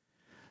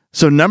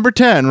 So number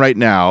 10 right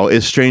now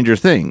is Stranger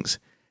Things.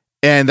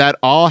 And that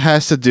all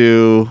has to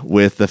do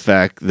with the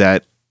fact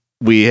that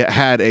we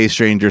had a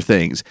Stranger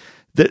Things.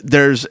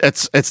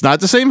 It's not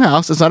the same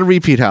house. It's not a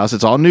repeat house.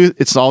 It's all new.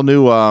 It's all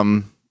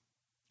new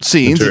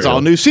scenes. Material. It's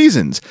all new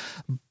seasons.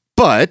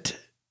 But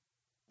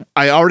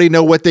I already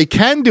know what they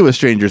can do with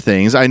Stranger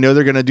Things. I know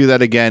they're going to do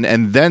that again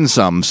and then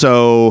some.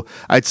 So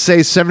I'd say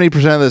 70%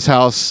 of this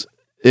house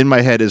in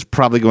my head is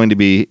probably going to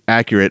be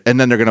accurate. And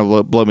then they're going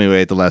to blow me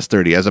away at the last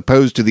 30, as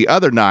opposed to the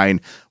other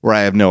 9 where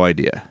I have no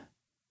idea.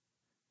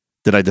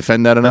 Did I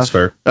defend that enough?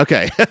 That's fair.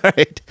 Okay. All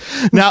right.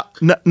 Now,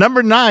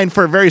 number 9,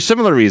 for a very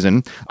similar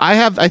reason,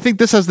 I think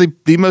this has the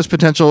most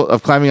potential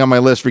of climbing on my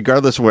list,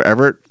 regardless of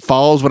wherever it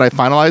falls when I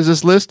finalize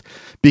this list,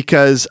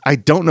 because I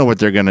don't know what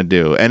they're going to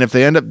do. And if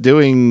they end up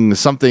doing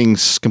something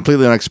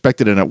completely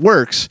unexpected and it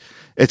works,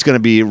 it's going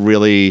to be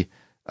really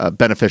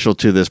beneficial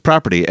to this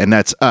property. And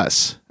that's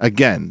Us.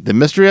 Again, the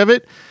mystery of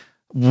it,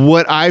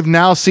 what I've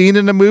now seen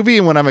in the movie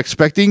and what I'm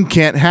expecting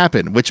can't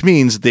happen, which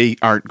means they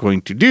aren't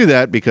going to do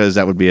that because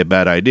that would be a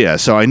bad idea.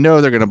 So I know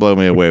they're going to blow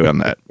me away on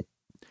that.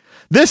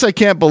 This I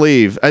can't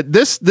believe.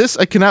 This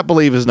I cannot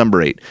believe is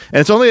number 8. And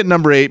it's only at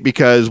number 8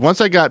 because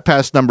once I got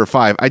past number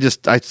 5, I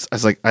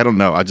was like, I don't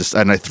know.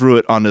 And I threw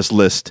it on this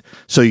list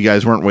so you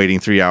guys weren't waiting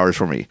 3 hours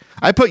for me.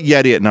 I put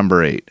Yeti at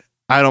number 8.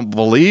 I don't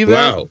believe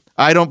that.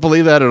 I don't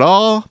believe that at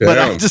all. Damn. But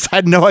I just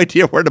had no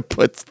idea where to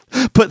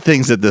put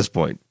things at this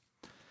point.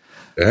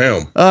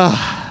 Damn.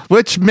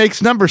 Which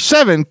makes number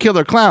 7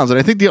 Killer Clowns. And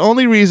I think the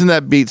only reason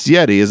that beats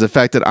Yeti is the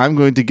fact that I'm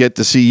going to get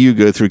to see you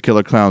go through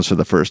Killer Clowns for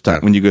the first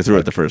time, when you go through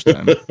it the first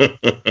time.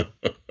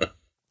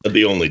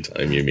 The only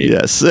time, you mean?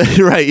 Yes.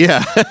 Right,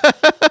 yeah.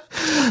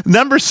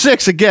 Number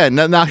 6 again.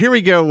 Now here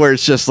we go, where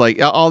it's just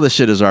like all this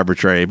shit is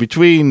arbitrary.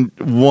 Between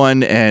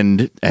 1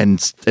 and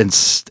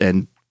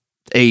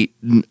 8,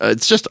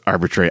 it's just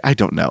arbitrary. I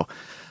don't know.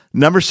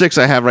 Number 6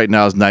 I have right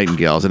now is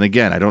Nightingales, and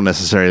again, I don't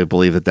necessarily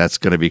believe that that's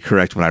going to be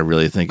correct when I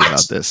really think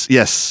about this.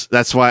 Yes,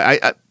 that's why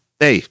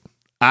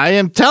I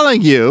am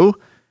telling you,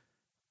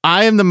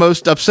 I am the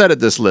most upset at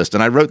this list,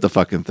 and I wrote the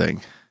fucking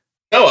thing.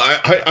 No,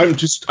 I'm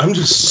just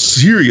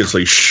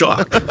seriously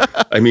shocked.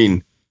 I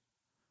mean,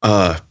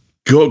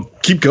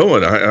 keep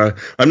going.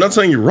 I'm not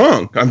saying you're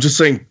wrong. I'm just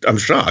saying I'm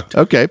shocked.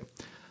 Okay.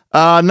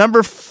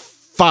 Number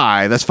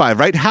 5. That's 5,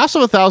 right? House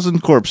of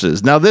 1,000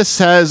 Corpses. Now this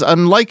has,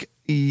 unlike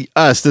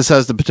us, this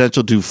has the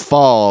potential to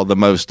fall the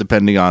most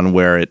depending on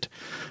where it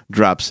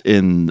drops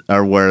in,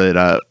 or where it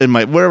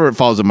wherever it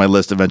falls in my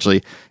list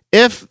eventually.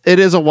 If it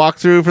is a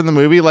walkthrough from the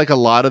movie, like a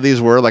lot of these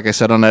were, like I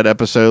said on that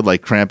episode,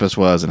 like Krampus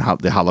was and how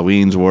the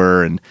Halloweens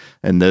were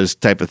and those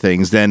type of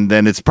things, then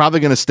it's probably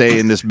going to stay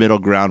in this middle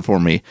ground for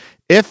me.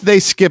 If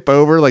they skip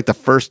over like the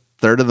first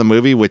third of the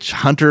movie, which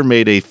Hunter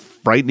made a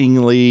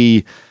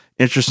frighteningly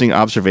interesting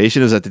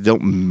observation, is that they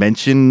don't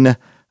mention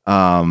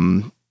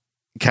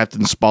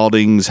Captain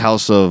Spaulding's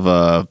House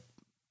of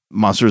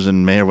Monsters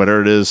and May or whatever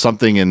it is,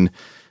 something and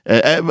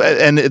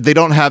they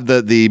don't have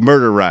the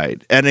murder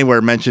ride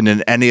anywhere mentioned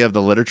in any of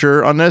the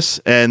literature on this,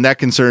 and that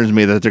concerns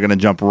me that they're going to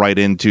jump right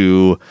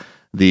into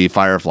the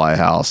Firefly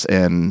house,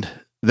 and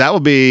that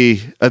will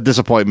be a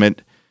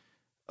disappointment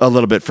a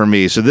little bit for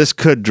me. So this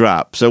could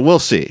drop. So we'll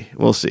see.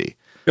 Can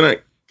I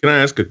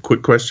ask a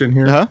quick question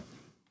here? Uh-huh.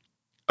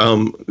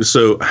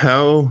 So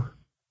how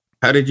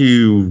did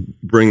you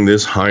bring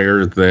this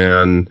higher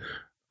than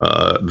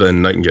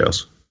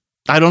Nightingales?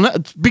 I don't know,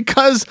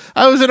 because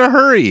I was in a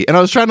hurry and I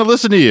was trying to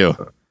listen to you.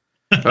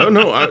 Oh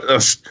no,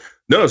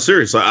 no,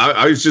 seriously.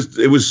 I was just,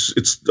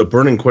 it's a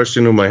burning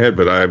question in my head,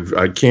 but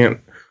I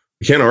can't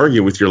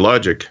argue with your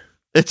logic.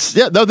 I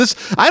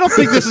don't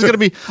think this is going to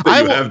be.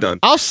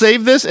 I'll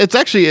save this. It's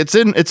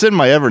in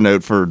my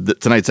Evernote for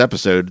tonight's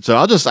episode. So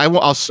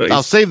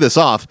I'll save this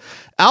off.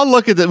 I'll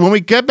look at it when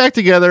we get back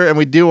together and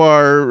we do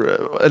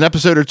an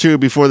episode or two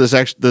before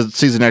the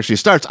season actually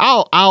starts.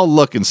 I'll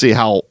look and see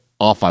how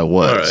off I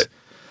was. All right.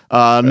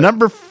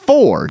 Number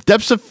 4,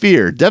 Depths of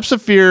Fear. Depths of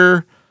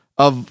Fear,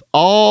 of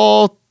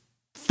all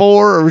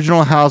 4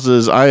 original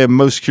houses, I am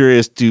most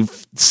curious to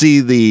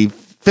see the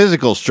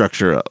physical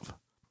structure of.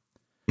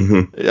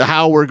 Mm-hmm.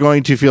 How we're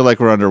going to feel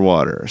like we're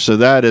underwater. So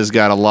that has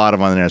got a lot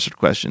of unanswered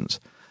questions.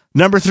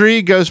 Number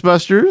 3,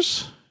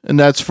 Ghostbusters. And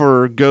that's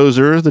for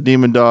Gozer, the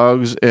Demon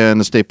Dogs,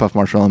 and the Stay Puft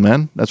Marshmallow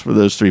Man. That's where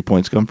those 3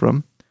 points come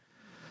from.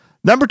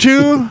 Number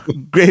 2,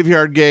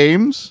 Graveyard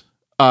Games.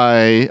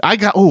 I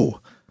got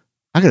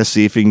to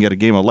see if you can get a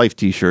Game of Life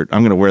t-shirt.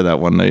 I'm going to wear that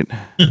one night.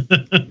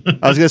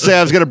 I was going to say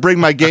I was going to bring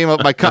my Game of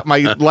my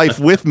Life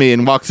with me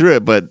and walk through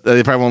it, but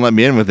they probably won't let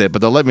me in with it, but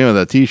they'll let me in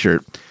with a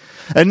t-shirt.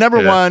 And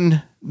number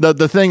 1,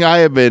 the thing I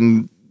have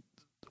been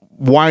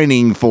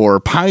pining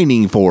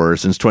for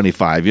since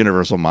 25,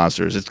 Universal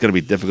Monsters. It's going to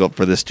be difficult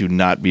for this to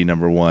not be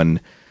number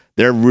 1.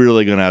 They're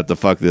really going to have to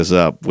fuck this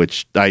up,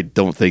 which I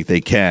don't think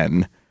they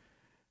can,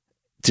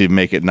 to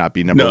make it not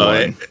be number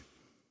 1.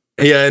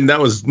 Yeah, and that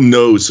was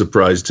no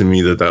surprise to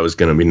me that was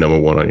going to be number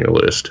 1 on your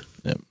list.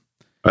 Yep.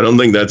 I don't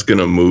think that's going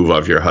to move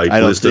off your hype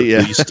list at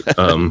least.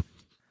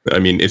 I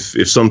mean,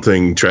 if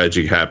something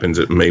tragic happens,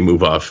 it may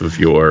move off of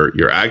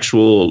your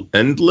actual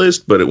end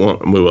list, but it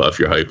won't move off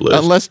your hype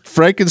list. Unless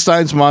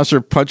Frankenstein's monster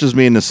punches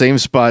me in the same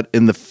spot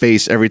in the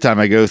face every time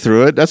I go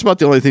through it. That's about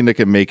the only thing that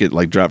can make it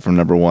like drop from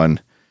number 1.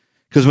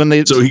 Because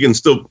so he can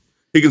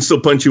still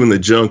punch you in the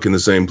junk in the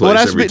same place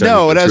every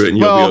time you go through it, and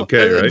you'll be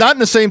okay, right? Not in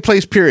the same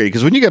place, period.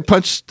 Because when you get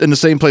punched in the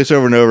same place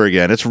over and over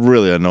again, it's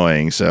really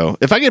annoying. So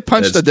if I get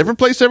punched a different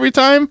place every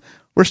time,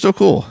 we're still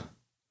cool.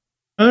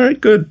 All right,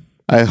 good.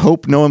 I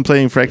hope no one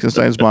playing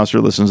Frankenstein's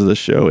monster listens to this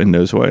show and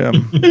knows who I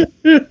am.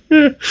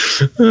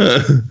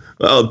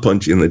 I'll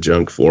punch you in the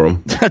junk for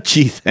him.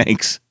 Gee,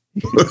 thanks.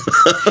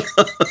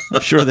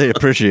 I'm sure they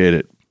appreciate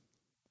it.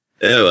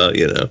 Yeah, well,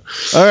 you know.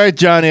 All right,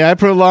 Johnny, I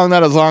prolonged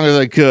that as long as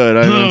I could.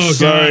 I'm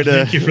sorry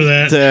thank you for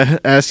that.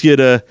 to ask you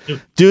to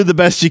do the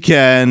best you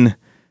can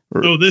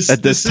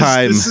at this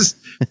time.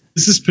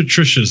 This is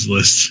Patricia's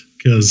list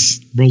because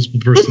multiple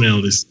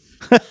personalities.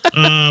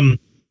 All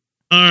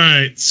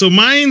right, so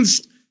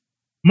mine's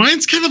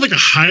kind of like a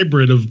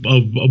hybrid of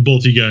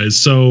both you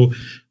guys. So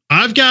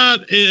I've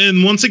got,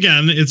 and once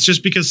again, it's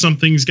just because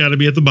something's got to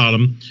be at the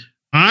bottom.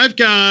 I've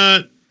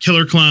got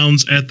Killer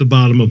Clowns at the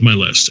bottom of my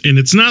list. And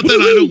it's not that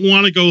I don't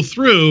want to go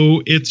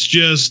through. It's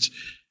just,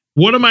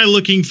 what am I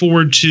looking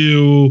forward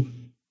to?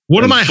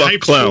 What am I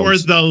hyped for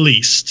the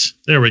least?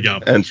 There we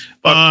go. And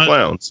fuck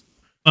clowns.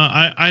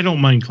 I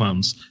don't mind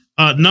clowns.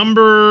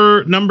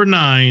 Number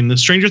 9, the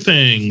Stranger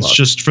Things,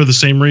 just for the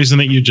same reason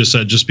that you just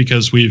said, just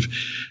because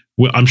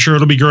I'm sure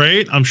it'll be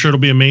great. I'm sure it'll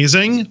be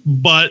amazing,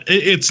 but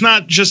it's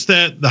not just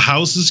that the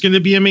house is going to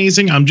be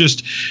amazing.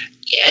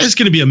 There's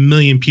going to be a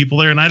million people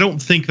there. And I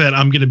don't think that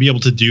I'm going to be able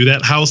to do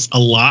that house a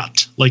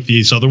lot like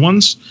these other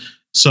ones.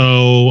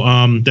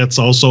 So that's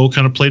also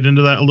kind of played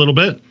into that a little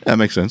bit. That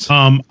makes sense.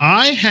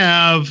 I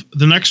have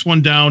the next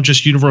one down,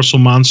 just Universal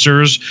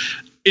Monsters.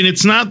 And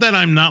it's not that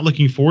I'm not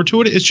looking forward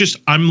to it. It's just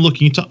I'm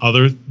looking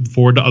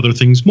forward to other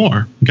things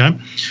more. Okay.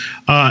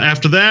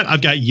 After that,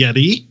 I've got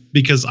Yeti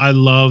because I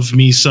love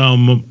me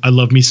some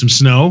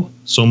snow.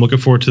 So I'm looking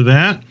forward to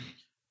that.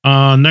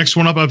 Next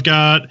one up, I've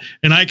got,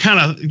 and I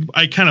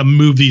kind of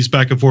move these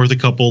back and forth a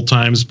couple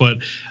times, but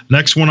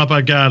next one up,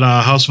 I've got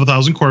House of a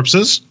Thousand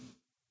Corpses,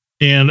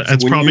 and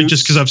it's probably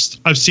just because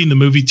I've seen the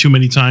movie too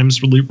many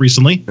times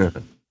recently.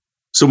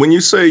 So when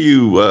you say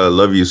you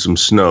love you some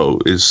snow,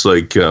 it's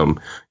like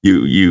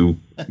you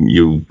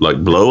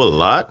like blow a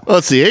lot. Well,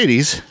 it's the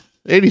 80s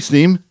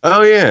theme.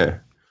 Oh yeah.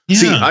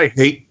 See,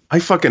 I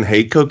fucking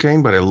hate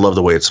cocaine, but I love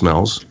the way it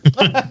smells.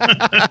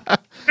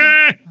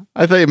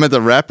 I thought you meant the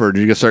rapper.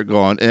 Did you start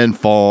going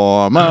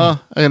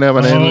Informer? Look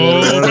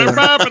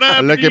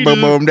at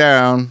boom boom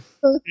down.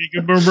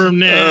 Boom boom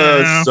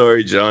now.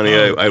 Sorry, Johnny.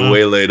 I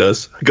waylaid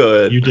us. Go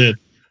ahead. You did.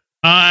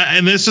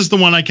 And this is the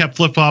one I kept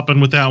flip flopping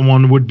with. That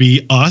one would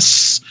be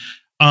Us.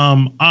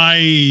 The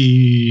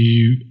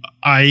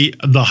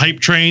hype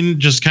train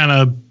just kind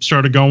of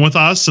started going with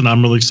Us, and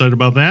I'm really excited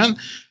about that.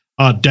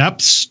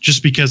 Depths,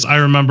 just because I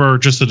remember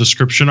just the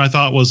description I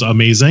thought was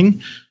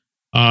amazing.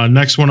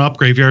 Next one up,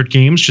 Graveyard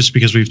Games, just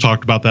because we've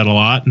talked about that a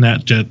lot, and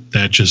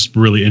that just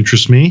really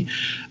interests me.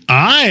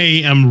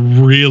 I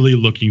am really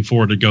looking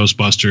forward to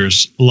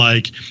Ghostbusters.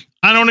 Like,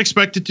 I don't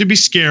expect it to be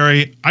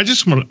scary. I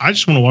just want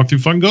to walk through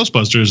fun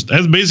Ghostbusters.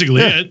 That's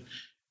basically it.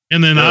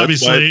 And then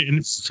obviously,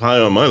 it's high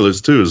on my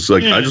list too. It's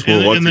like I just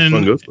want to walk through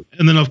fun Ghostbusters.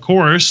 And then of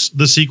course,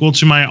 the sequel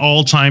to my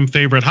all-time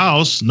favorite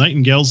house,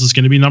 Nightingales, is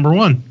going to be number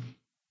 1.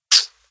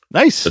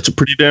 Nice. That's a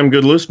pretty damn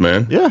good list,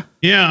 man. Yeah.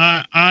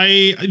 Yeah.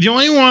 I the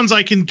only ones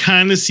I can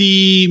kind of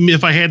see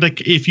if I had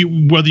to,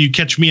 whether you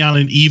catch me on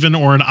an even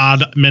or an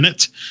odd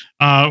minute,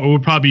 it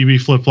would probably be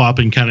flip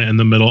flopping kind of in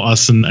the middle,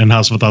 Us and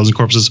House of a Thousand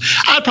Corpses.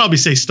 I'd probably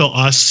say still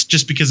Us,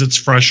 just because it's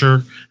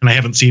fresher and I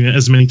haven't seen it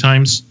as many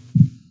times.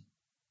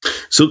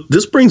 So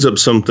this brings up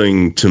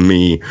something to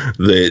me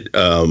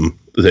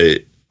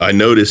that I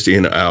noticed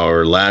in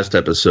our last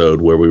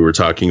episode where we were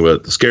talking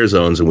about the scare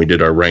zones and we did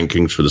our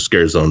rankings for the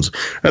scare zones,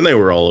 and they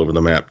were all over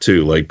the map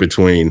too. Like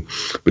between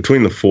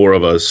the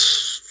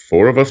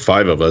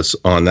 5 of us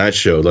on that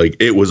show, like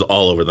it was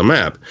all over the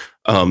map.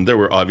 There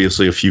were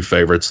obviously a few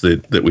favorites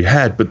that we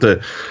had, but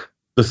the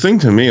thing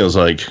to me is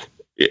like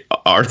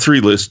our 3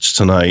 lists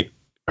tonight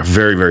are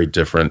very, very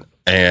different.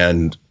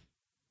 And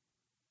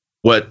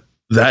what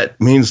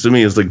that means to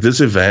me is like this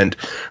event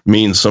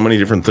means so many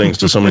different things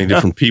to so many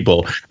different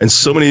people, and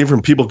so many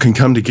different people can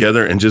come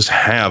together and just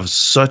have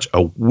such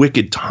a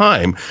wicked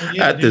time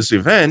at this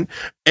event.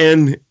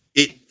 And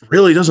it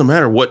really doesn't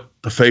matter what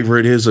the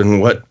favorite is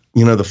and what,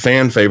 the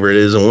fan favorite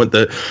is and what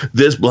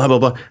this blah, blah,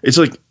 blah. It's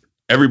like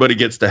everybody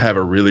gets to have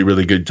a really,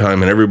 really good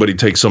time, and everybody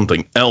takes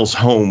something else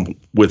home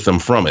with them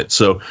from it.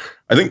 So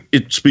I think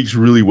it speaks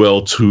really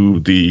well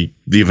to the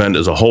event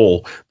as a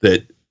whole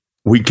that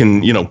we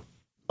can,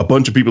 a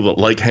bunch of people that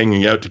like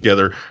hanging out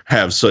together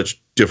have such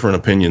different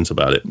opinions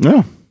about it.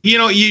 No.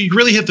 You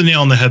really hit the nail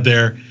on the head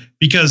there,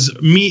 because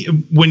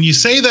when you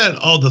say that,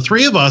 the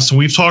 3 of us, and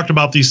we've talked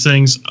about these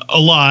things a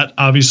lot,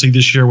 obviously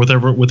this year with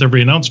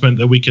every announcement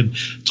that we could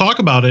talk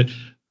about it.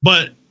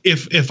 But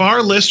if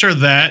our lists are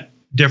that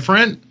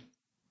different,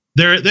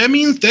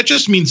 that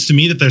just means to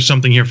me that there's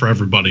something here for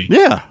everybody.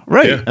 Yeah,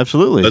 right. Yeah.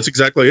 Absolutely. That's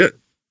exactly it.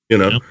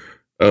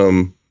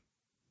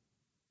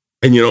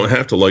 And you don't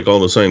have to like all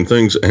the same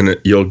things, and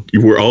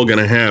we're all going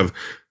to have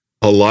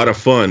a lot of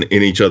fun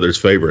in each other's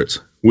favorites,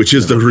 which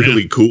is the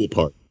really cool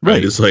part.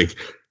 Right? It's like,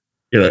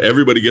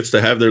 everybody gets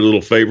to have their little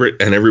favorite,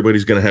 and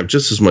everybody's going to have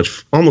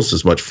almost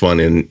as much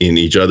fun in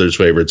each other's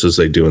favorites as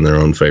they do in their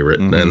own favorite.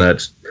 Mm-hmm. And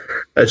that's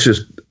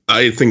just,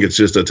 I think it's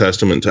just a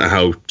testament to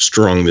how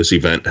strong this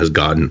event has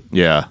gotten.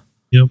 Yeah.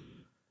 Yep.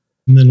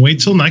 And then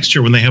wait till next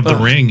year when they have the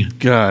ring.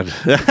 God.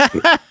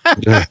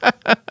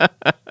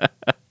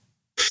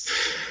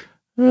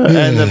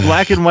 And the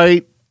black and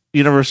white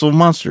Universal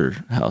Monster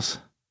House.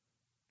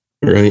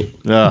 Right.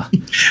 Yeah.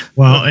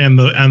 Well,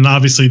 and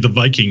obviously the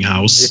Viking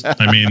house. Yeah.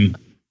 I mean,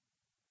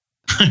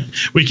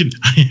 we can.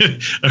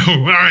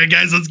 All right,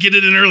 guys, let's get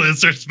it in early and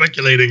start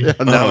speculating.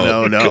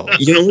 No. No,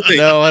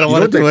 I don't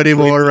want to do any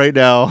more right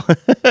now.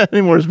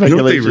 Any more speculation? You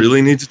know what they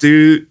really need to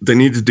do? They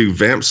need to do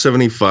Vamp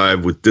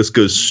 75 with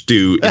Disco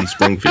Stew in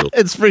Springfield.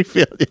 In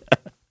Springfield, yeah.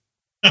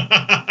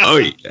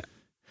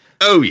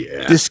 Oh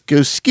yeah.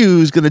 Disco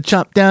Stew's gonna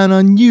chop down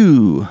on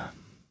you.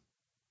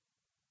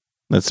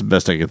 That's the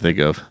best I can think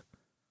of.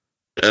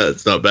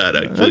 It's not bad,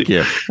 actually.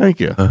 Thank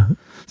you.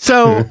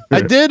 So I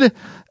did,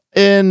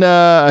 and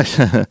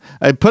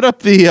I put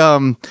up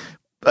the.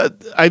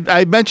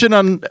 I mentioned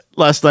on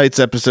last night's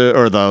episode,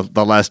 or the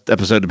last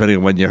episode, depending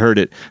on when you heard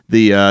it,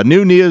 the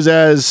new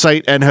Neozaz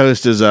site and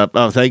host is up.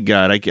 Oh, thank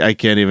God! I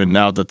can't even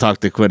now to talk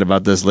to Quint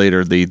about this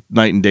later. The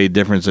night and day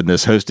difference in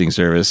this hosting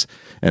service,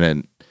 and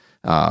then.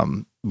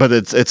 But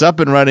it's up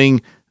and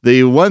running.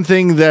 The one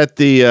thing that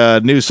the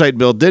new site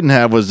build didn't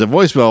have was the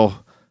voicemail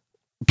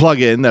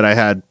plug-in that I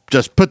had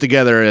just put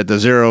together at the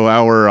 0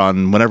 hour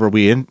on whenever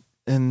we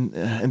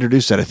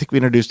introduced that. I think we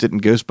introduced it in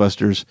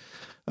Ghostbusters.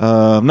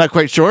 I'm not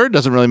quite sure. It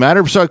doesn't really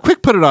matter. So I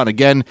quick put it on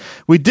again.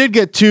 We did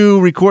get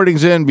 2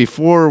 recordings in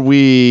before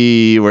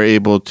we were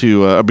able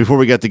to, before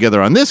we got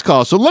together on this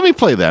call. So let me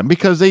play them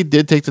because they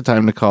did take the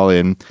time to call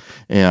in,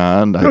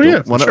 and I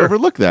don't want to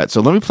overlook that. So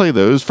let me play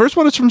those. First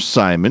one is from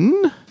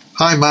Simon.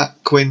 Hi,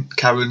 Matt, Quint,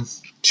 Karen,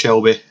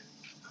 Shelby,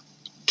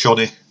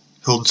 Johnny,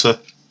 Hunter,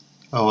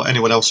 or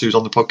anyone else who's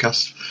on the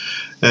podcast.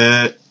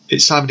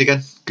 It's Simon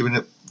again,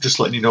 just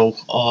letting you know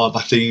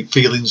my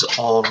feelings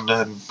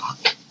on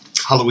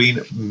Halloween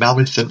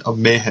Marathon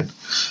and Mayhem.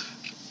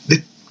 They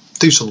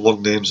do some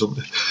long names, don't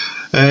they?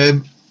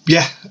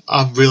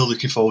 I'm really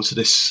looking forward to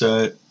this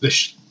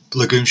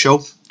Lagoon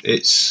show.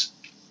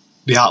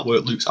 The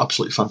artwork looks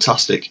absolutely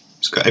fantastic.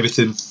 It's got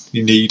everything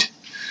you need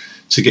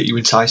to get you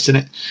enticed in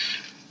it.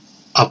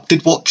 I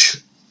did watch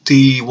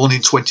the one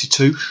in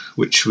 22,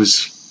 which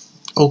was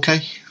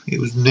okay. It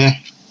was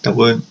that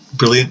weren't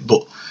brilliant,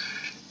 but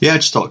yeah, I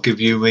just thought I'd give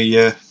you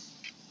my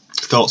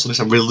thoughts on this.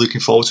 I'm really looking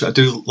forward to it. I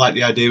do like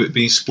the idea of it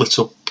being split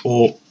up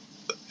or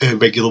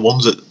regular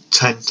ones at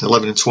 10,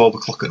 11 and 12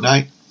 o'clock at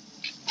night.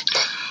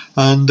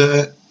 And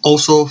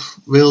also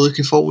really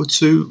looking forward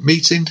to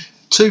meeting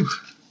 2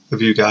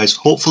 of you guys,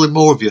 hopefully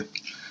more of you.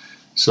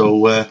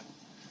 So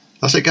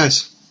that's it,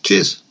 guys.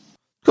 Cheers.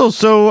 Cool.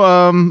 So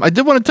I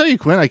did want to tell you,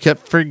 Quinn, I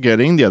kept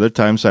forgetting the other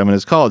time Simon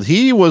has called.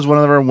 He was one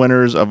of our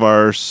winners of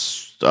our,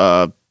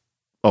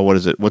 what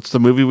is it? What's the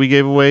movie we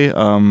gave away?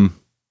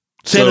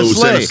 Santa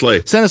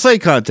Slay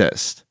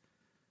contest.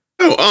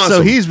 Oh, awesome.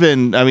 So he's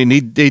been, I mean,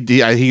 he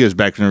goes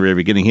back from the very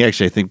beginning. He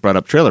actually, I think, brought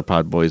up Trailer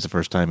Pod Boys the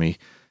first time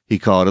he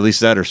called, at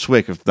least that or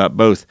Swick, if not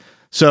both.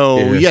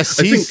 So yes,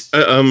 I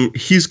think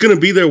he's going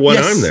to be there when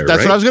I'm there. That's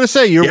right? what I was going to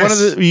say. You're one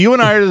of you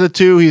and I are the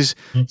 2 he's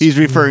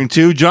referring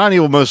to. Johnny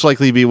will most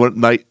likely be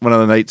one of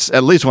the nights,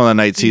 at least one of the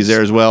nights he's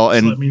there as well,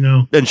 and let me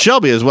know. And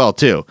Shelby as well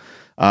too.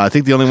 I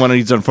think the only one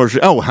he's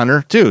unfortunately,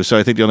 Hunter too. So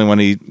I think the only one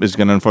he is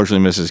going to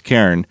unfortunately miss is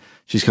Karen.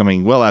 She's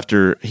coming well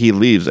after he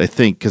leaves, I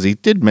think, because he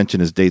did mention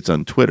his dates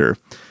on Twitter.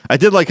 I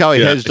did like how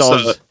he hedged all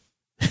his.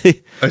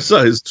 I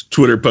saw his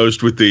Twitter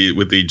post with the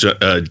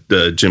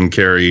Jim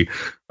Carrey.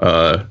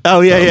 Yeah.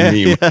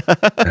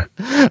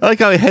 I like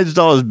how he hedged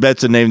all his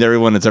bets and named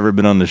everyone that's ever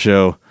been on the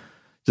show,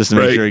 just to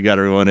make sure he got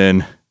everyone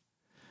in.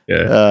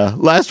 Yeah.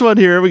 Last one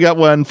here. We got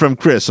one from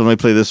Chris. So let me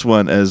play this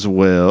one as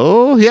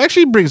well. He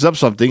actually brings up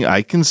something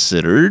I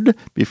considered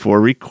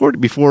before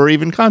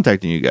even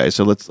contacting you guys.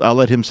 So I'll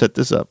let him set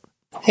this up.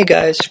 Hey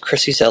guys,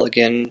 Chrissy Zell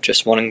again.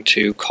 Just wanting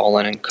to call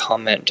in and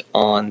comment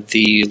on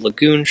the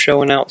Lagoon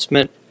show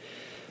announcement.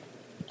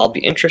 I'll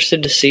be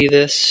interested to see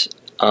this,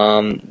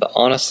 but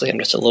honestly, I'm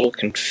just a little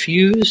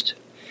confused.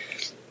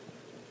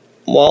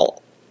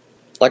 Well,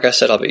 like I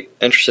said, I'll be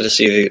interested to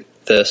see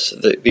this.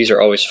 These are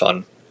always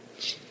fun.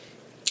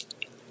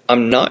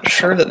 I'm not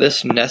sure that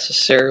this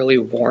necessarily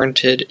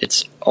warranted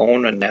its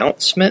own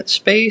announcement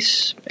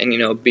space,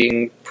 and,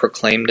 being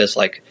proclaimed as,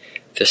 like,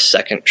 the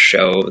second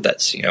show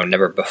that's,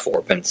 never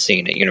before been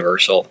seen at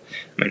Universal.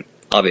 I mean,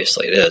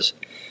 obviously it is.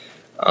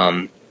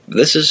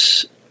 This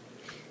is...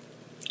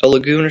 A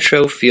Lagoon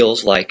show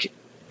feels like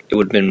it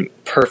would have been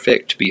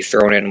perfect to be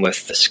thrown in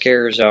with the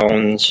scare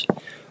zones,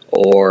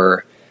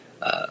 or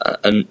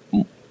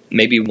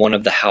maybe one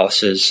of the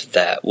houses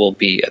that will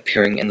be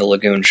appearing in the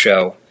Lagoon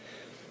show.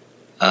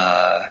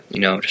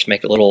 Just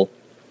make a little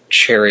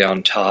cherry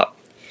on top.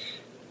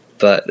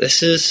 But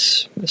this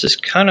is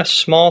kind of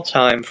small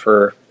time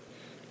for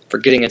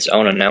getting its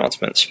own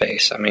announcement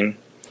space. I mean,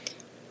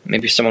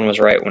 maybe someone was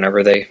right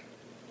whenever they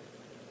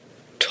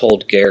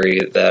told Gary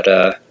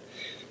that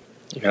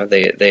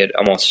they had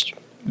almost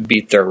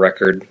beat their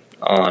record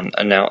on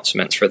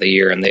announcements for the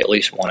year, and they at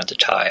least wanted to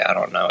tie. I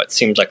don't know. It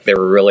seems like they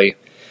were really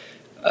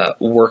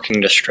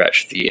working to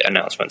stretch the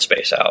announcement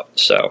space out.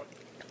 So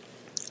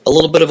a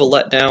little bit of a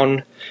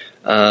letdown,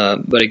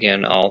 but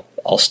again,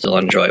 I'll still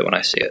enjoy it when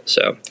I see it.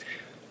 So,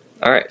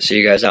 all right, see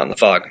you guys out in the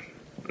fog.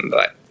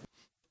 Bye.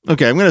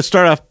 Okay, I'm going to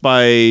start off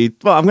by.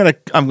 Well, I'm going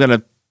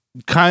to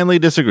kindly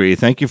disagree.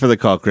 Thank you for the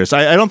call, Chris.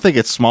 I don't think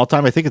it's small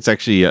time. I think it's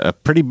actually a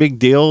pretty big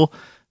deal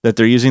that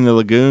they're using the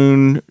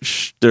Lagoon,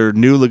 their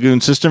new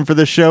Lagoon system for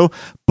this show.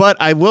 But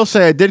I will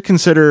say I did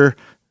consider,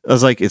 I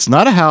was like, it's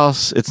not a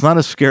house, it's not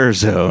a scare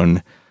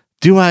zone.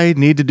 Do I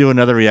need to do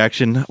another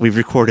reaction? We've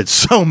recorded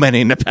so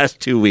many in the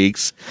past 2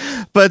 weeks.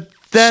 But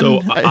then...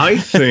 So I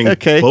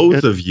think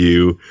both of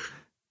you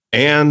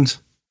and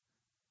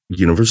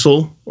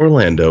Universal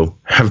Orlando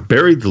have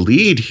buried the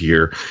lead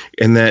here,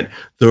 and that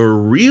the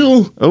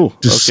real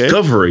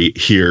discovery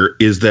here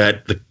is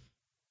that the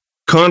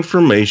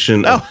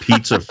confirmation of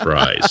pizza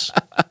fries,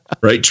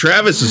 right?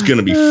 Travis is going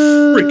to be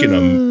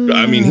freaking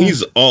I mean,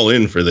 he's all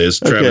in for this.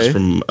 Travis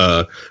from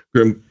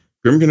Grim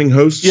Getting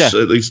Hosts,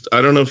 at least.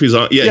 I don't know if he's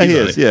on. Yeah, he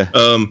is.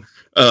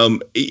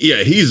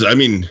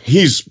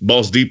 He's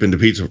balls deep into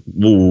pizza.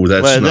 Ooh,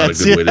 that's not a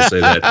good way to say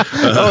that.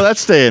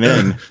 That's staying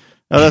in.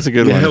 Oh, that's a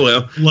good one.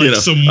 Well,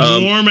 some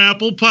warm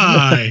apple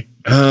pie.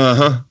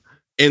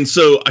 And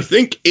so I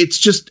think it's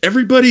just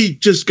everybody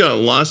just got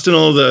lost in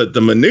all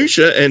the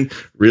minutia, and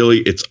really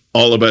it's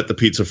all about the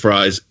pizza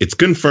fries. It's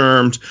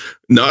confirmed.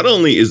 Not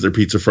only is there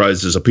pizza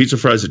fries, there's a pizza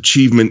fries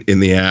achievement in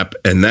the app,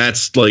 and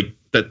that's like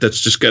that's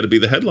just got to be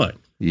the headline.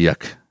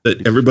 Yuck.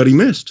 That everybody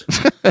missed.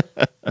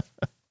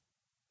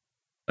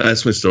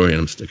 That's my story,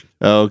 and I'm sticking.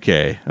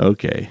 Okay.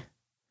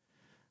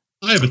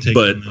 I have a take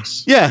on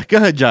this. Yeah, go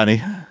ahead,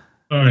 Johnny.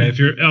 All right,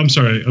 I'm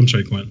sorry,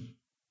 Quint.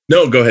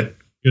 No, go ahead.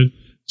 Good.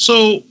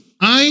 So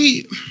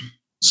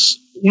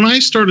when I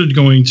started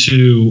going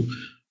to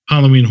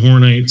Halloween Horror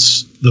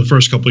Nights the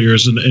first couple of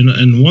years,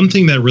 and one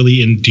thing that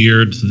really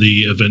endeared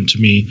the event to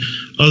me,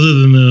 other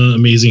than the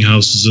amazing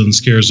houses and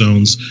scare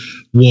zones,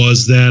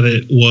 was that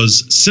it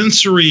was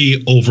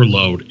sensory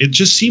overload. It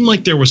just seemed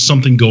like there was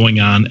something going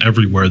on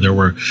everywhere. There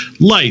were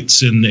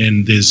lights and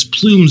these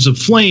plumes of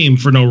flame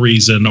for no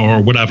reason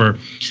or whatever.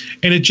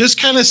 And it just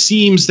kind of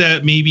seems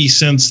that maybe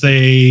since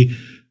they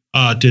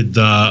did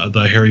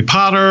the Harry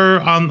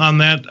Potter on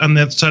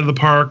that side of the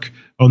park,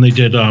 when they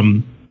did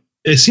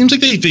it seems like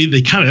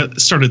they kind of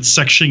started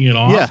sectioning it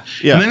off.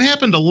 Yeah. And that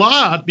happened a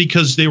lot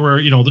because they were,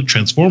 the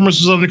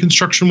Transformers was under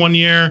construction one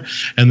year,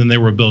 and then they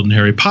were building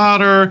Harry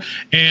Potter.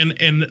 And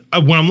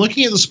when I'm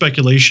looking at the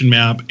speculation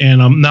map,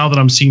 and now that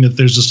I'm seeing that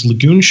there's this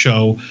Lagoon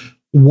show,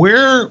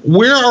 where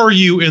are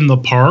you in the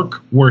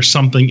park where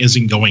something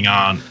isn't going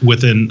on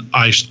within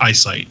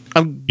eyesight?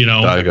 I'm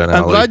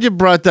glad you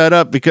brought that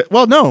up because,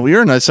 no,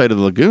 you're in eyesight of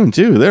the Lagoon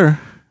too there.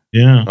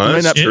 Yeah.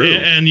 That's true.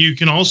 And you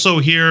can also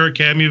hear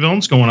Academy of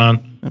Villains going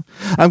on.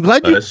 I'm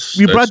glad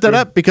you brought that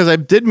up because I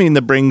did mean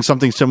to bring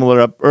something similar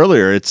up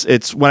earlier.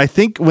 It's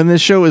when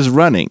this show is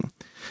running,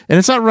 and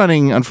it's not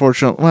running,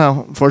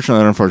 unfortunately,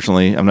 fortunately or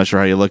unfortunately, I'm not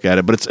sure how you look at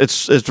it, but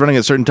it's running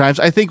at certain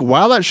times. I think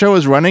while that show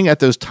is running at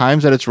those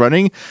times that it's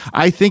running,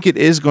 I think it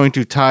is going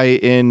to tie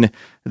in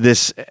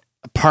this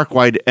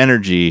park-wide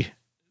energy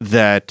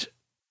that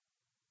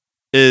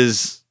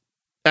is,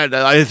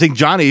 I think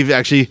Johnny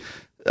actually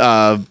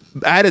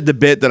added the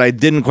bit that I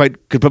didn't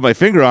could put my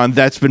finger on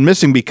that's been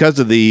missing because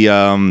of the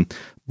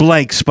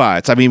blank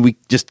spots. I mean, we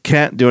just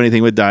can't do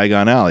anything with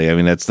Diagon Alley. I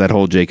mean, that's that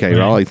whole J.K.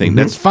 Rowling thing.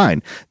 Mm-hmm.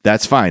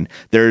 That's fine.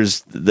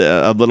 There's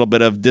a little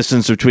bit of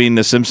distance between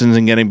The Simpsons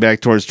and getting back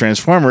towards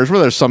Transformers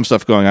where there's some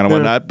stuff going on and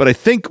whatnot. But I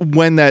think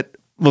when that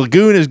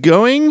Lagoon is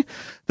going,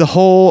 the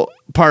whole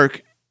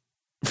park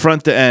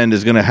front to end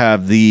is going to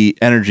have the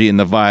energy and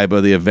the vibe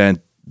of the event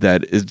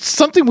that is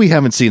something we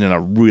haven't seen in a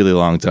really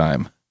long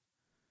time.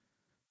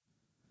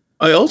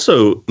 I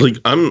also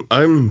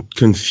I'm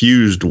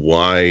confused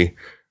why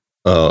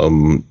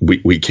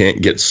we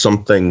can't get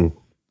something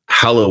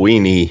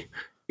Halloween-y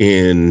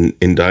in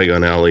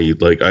Diagon Alley.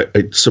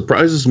 It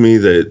surprises me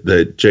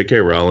that J.K.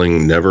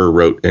 Rowling never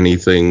wrote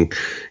anything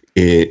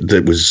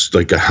that was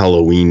like a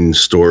Halloween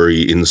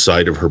story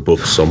inside of her book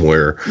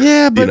somewhere.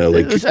 Yeah, but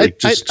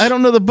I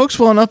don't know the books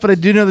well enough, but I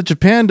do know that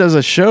Japan does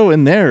a show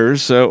in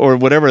theirs, or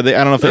whatever. I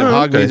don't know if they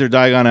have Hogwarts or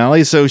Diagon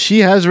Alley. So she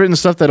has written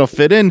stuff that'll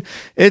fit in.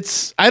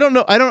 I don't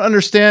know. I don't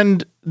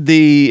understand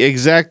the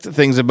exact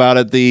things about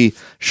it. The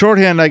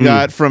shorthand I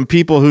got from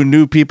people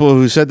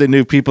who said they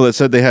knew people that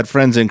said they had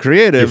friends in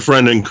creative. Your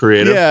friend in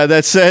creative. Yeah,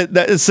 that said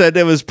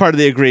it was part of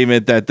the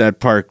agreement that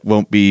park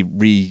won't be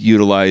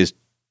reutilized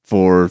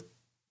for.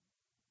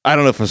 I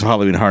don't know if it's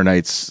Halloween Horror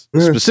Nights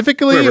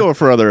specifically or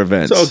for other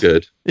events. It's all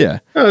good. Yeah.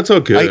 No, it's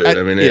all good.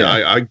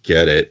 I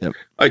get it. Yep.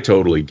 I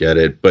totally get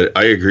it. But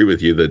I agree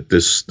with you that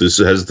this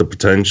has the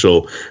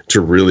potential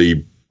to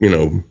really,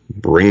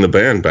 bring the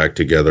band back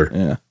together.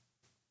 Yeah.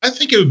 I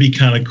think it would be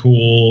kind of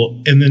cool.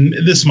 And then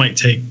this might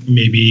take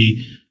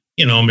maybe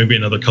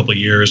another couple of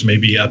years.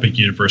 Maybe Epic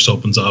Universe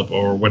opens up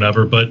or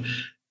whatever. But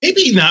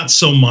maybe not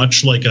so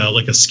much like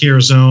a scare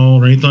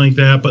zone or anything like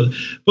that,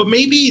 but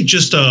maybe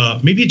just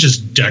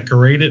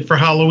decorate it for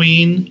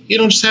Halloween.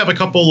 Just have a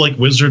couple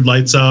wizard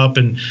lights up,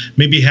 and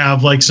maybe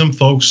have some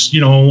folks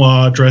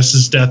dressed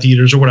as Death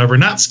Eaters or whatever.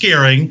 Not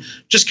scaring,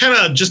 just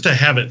to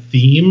have it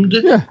themed.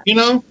 Yeah.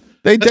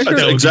 They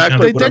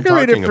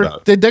decorate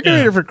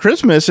it for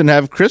Christmas and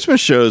have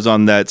Christmas shows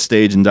on that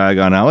stage in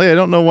Diagon Alley. I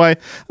don't know why.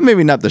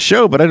 Maybe not the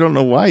show, but I don't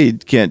know why you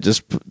can't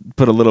just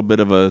put a little bit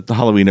of a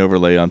Halloween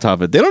overlay on top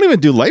of it. They don't even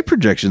do light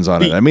projections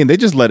on it. I mean, they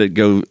just let it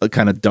go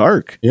kind of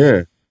dark.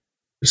 Yeah.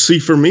 See,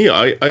 for me,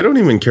 I don't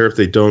even care if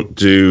they don't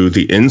do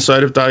the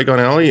inside of Diagon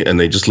Alley and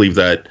they just leave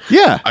that.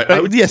 Yeah. I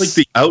would just like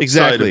the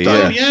outside of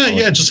Diagon Alley.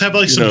 Yeah. Just have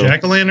some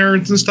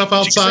jack-o'-lanterns and stuff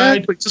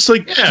outside.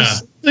 Exactly.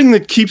 Just something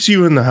that keeps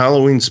you in the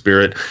Halloween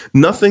spirit.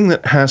 Nothing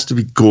that has to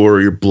be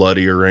gory or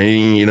bloody or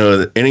any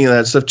of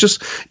that stuff.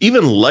 Just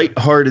even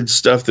lighthearted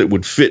stuff that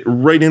would fit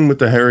right in with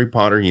the Harry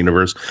Potter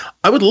universe.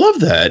 I would love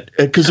that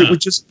because it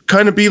would just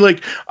kind of be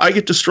like I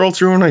get to stroll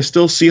through and I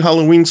still see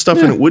Halloween stuff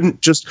and it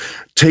wouldn't just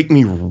take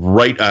me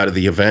right out of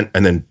the event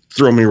and then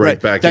throw me right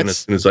back in as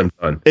soon as I'm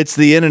done. It's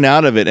the in and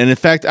out of it. And in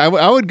fact, I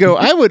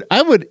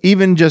would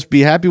even just be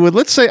happy with,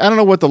 let's say, I don't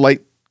know what the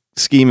light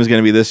scheme is going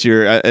to be this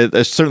year.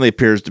 It certainly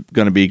appears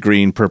going to be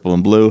green, purple,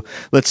 and blue.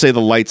 Let's say the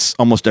lights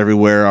almost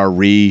everywhere are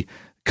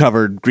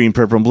covered green,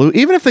 purple, and blue.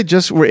 Even if they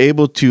just were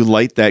able to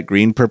light that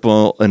green,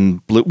 purple,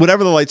 and blue,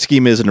 whatever the light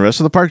scheme is in the rest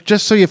of the park,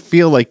 just so you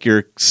feel like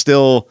you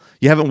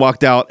haven't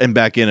walked out and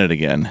back in it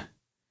again.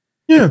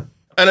 Yeah.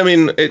 And I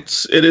mean,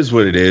 it is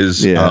what it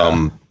is.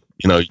 Yeah.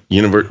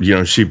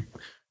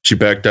 She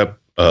backed up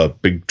a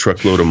big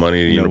truckload of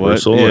money to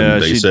Universal.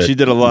 Yeah, and she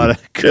did a lot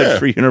of good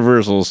for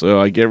Universal, so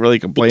I can't really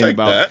complain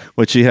about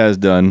what she has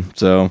done.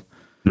 So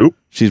nope.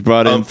 She's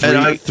brought in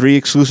three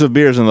exclusive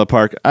beers in the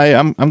park.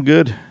 I'm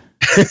good.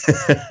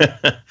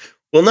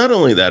 Well, not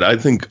only that, I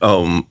think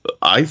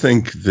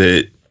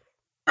that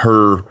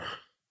her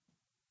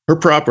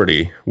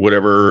property,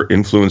 whatever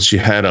influence she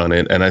had on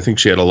it, and I think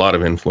she had a lot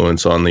of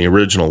influence on the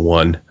original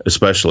one,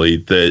 especially,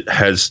 that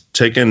has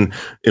taken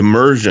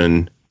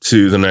immersion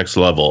to the next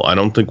level. I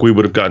don't think we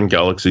would have gotten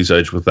Galaxy's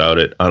Edge without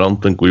it. I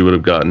don't think we would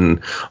have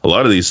gotten a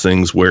lot of these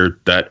things where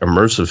that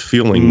immersive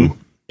feeling,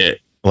 and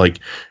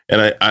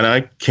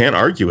I can't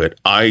argue it.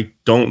 I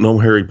don't know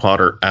Harry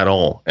Potter at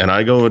all, and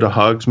I go to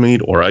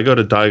Hogsmeade or I go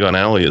to Diagon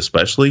Alley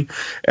especially,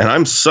 and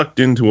I'm sucked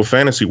into a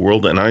fantasy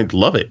world, and I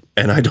love it.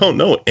 And I don't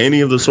know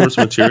any of the source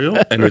material,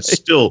 and it's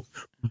still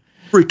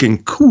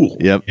freaking cool.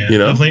 Yep. Yeah,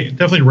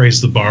 definitely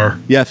raise the bar.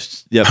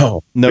 Yes. Yep.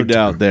 Oh, no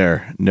doubt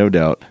there. No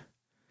doubt.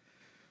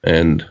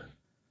 And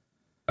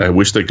I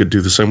wish they could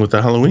do the same with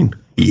the Halloween.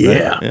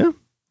 Yeah.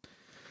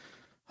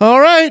 All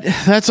right.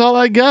 That's all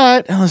I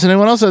got. Unless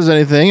anyone else has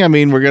anything. I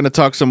mean, we're going to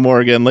talk some more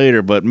again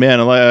later, but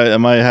man,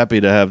 am I happy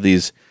to have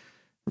these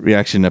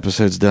reaction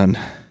episodes done.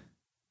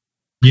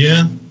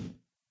 Yeah.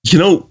 You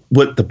know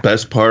what the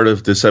best part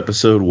of this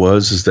episode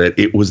was is that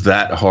it was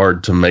that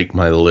hard to make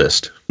my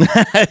list.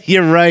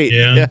 You're right.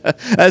 Yeah.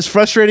 As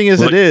frustrating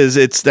as it is,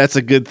 that's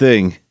a good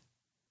thing.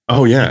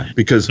 Oh yeah,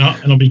 because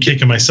and I'll be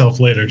kicking myself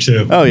later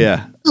too. Oh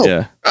yeah,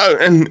 yeah.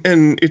 And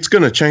it's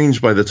going to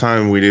change by the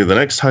time we do the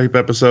next hype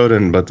episode,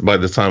 and but by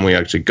the time we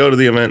actually go to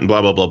the event, and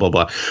blah blah blah blah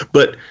blah.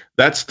 But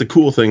that's the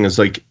cool thing is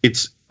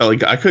it's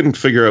I couldn't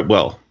figure out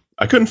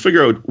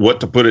what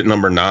to put at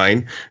number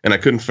 9, and I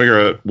couldn't figure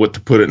out what to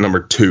put at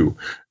number 2,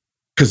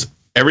 because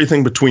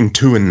everything between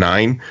 2 and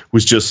 9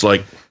 was just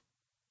like,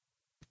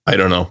 I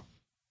don't know.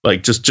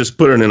 Like just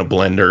put it in a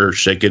blender,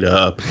 shake it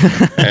up,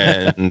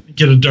 and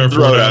get a dirt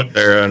throw it out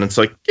there, and it's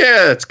like,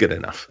 yeah, that's good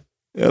enough.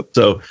 Yep.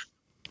 So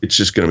it's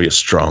just going to be a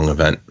strong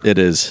event. It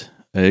is.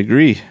 I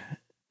agree.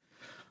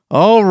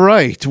 All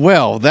right.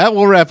 Well, that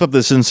will wrap up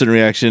this instant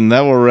reaction.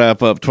 That will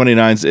wrap up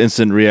 29's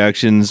instant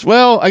reactions.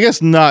 Well, I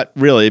guess not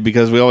really,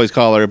 because we always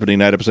call our opening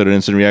night episode an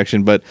instant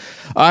reaction. But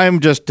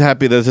I'm just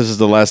happy that this is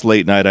the last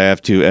late night I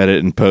have to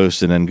edit and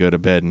post, and then go to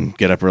bed and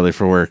get up early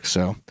for work.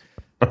 So.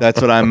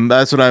 That's what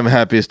I'm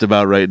happiest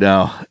about right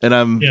now. And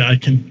I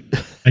can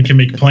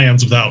make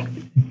plans without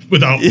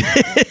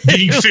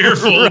being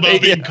fearful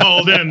about being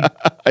called in.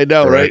 I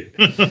know, right?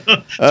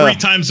 3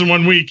 times in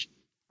 1 week.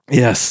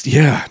 Yes,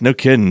 yeah, no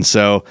kidding.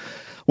 So,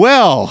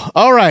 well,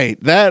 all right,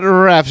 that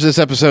wraps this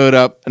episode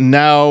up.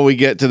 Now we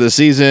get to the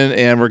season,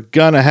 and we're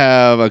gonna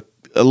have at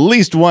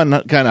least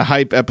one kind of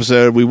hype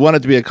episode. We want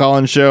it to be a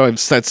call-in show.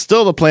 That's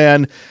still the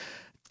plan.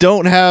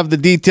 Don't have the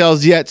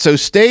details yet, so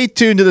stay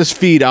tuned to this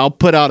feed. I'll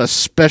put out a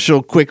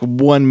special quick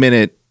 1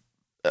 minute.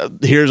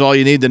 Here's all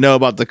you need to know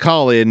about the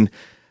call-in.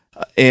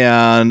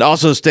 And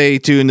also stay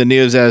tuned to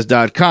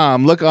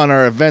neozaz.com. Look on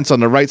our events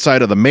on the right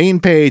side of the main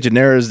page, and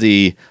there is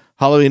the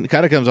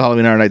Catacombs of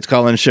Halloween Horror Nights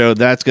call-in show.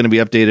 That's going to be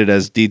updated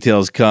as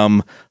details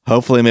come.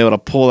 Hopefully I'm able to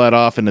pull that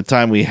off in the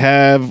time we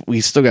have.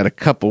 We still got a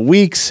couple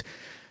weeks.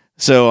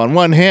 So on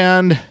one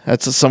hand,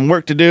 that's some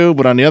work to do,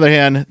 but on the other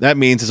hand, that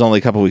means it's only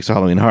a couple weeks to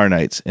Halloween Horror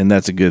Nights, and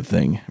that's a good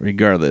thing,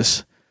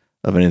 regardless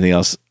of anything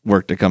else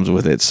work that comes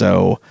with it.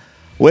 So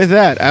with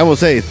that, I will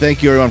say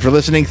thank you, everyone, for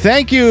listening.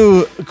 Thank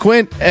you,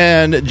 Quint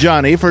and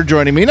Johnny, for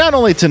joining me, not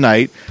only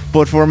tonight,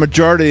 but for a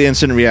majority of the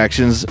instant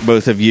reactions,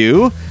 both of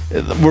you.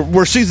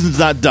 We're season's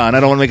not done. I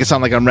don't want to make it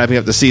sound like I'm wrapping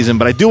up the season,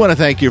 but I do want to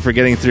thank you for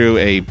getting through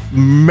a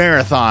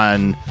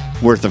marathon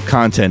worth of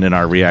content in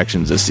our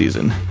reactions this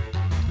season.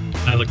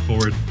 I look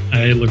forward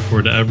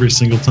to every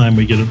single time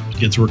we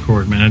get to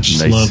record, man. I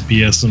just love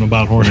BSing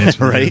about Horror Nights.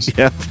 Right?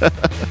 Yep.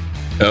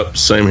 Yep.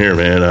 Same here,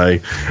 man. I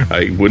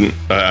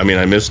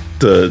missed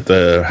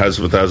the House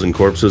of 1,000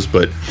 Corpses,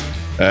 but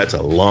that's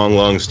a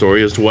long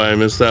story as to why I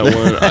missed that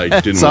one.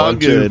 I didn't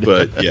want to,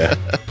 but yeah,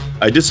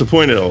 I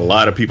disappointed a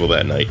lot of people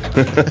that night.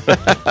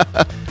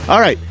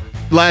 All right.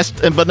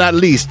 Last but not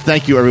least,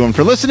 thank you, everyone,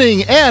 for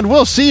listening, and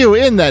we'll see you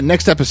in that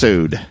next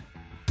episode.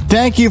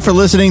 Thank you for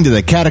listening to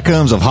the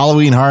Catacombs of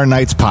Halloween Horror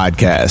Nights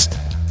podcast.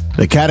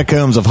 The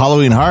Catacombs of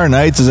Halloween Horror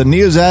Nights is a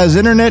Neozaz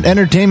internet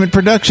entertainment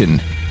production.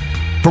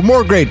 For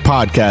more great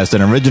podcasts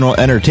and original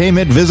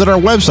entertainment, visit our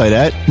website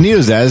at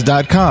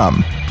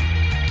neozaz.com.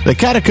 The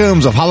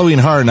Catacombs of Halloween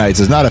Horror Nights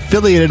is not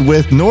affiliated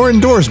with nor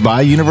endorsed by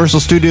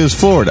Universal Studios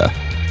Florida.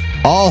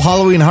 All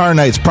Halloween Horror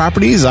Nights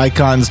properties,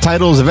 icons,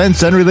 titles,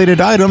 events, and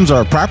related items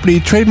are property,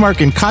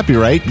 trademark, and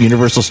copyright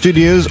Universal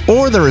Studios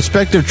or their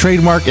respective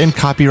trademark and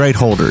copyright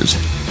holders.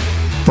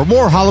 For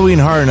more Halloween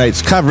Horror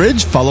Nights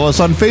coverage, follow us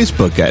on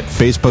Facebook at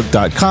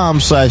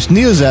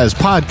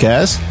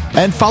facebook.com/NeoZazPodcast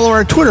and follow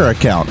our Twitter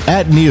account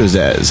at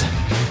NeoZaz.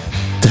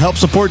 To help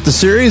support the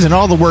series and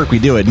all the work we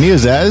do at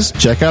NeoZaz,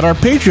 check out our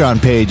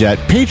Patreon page at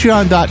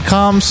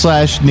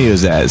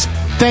patreon.com/NeoZaz.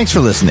 Thanks for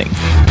listening.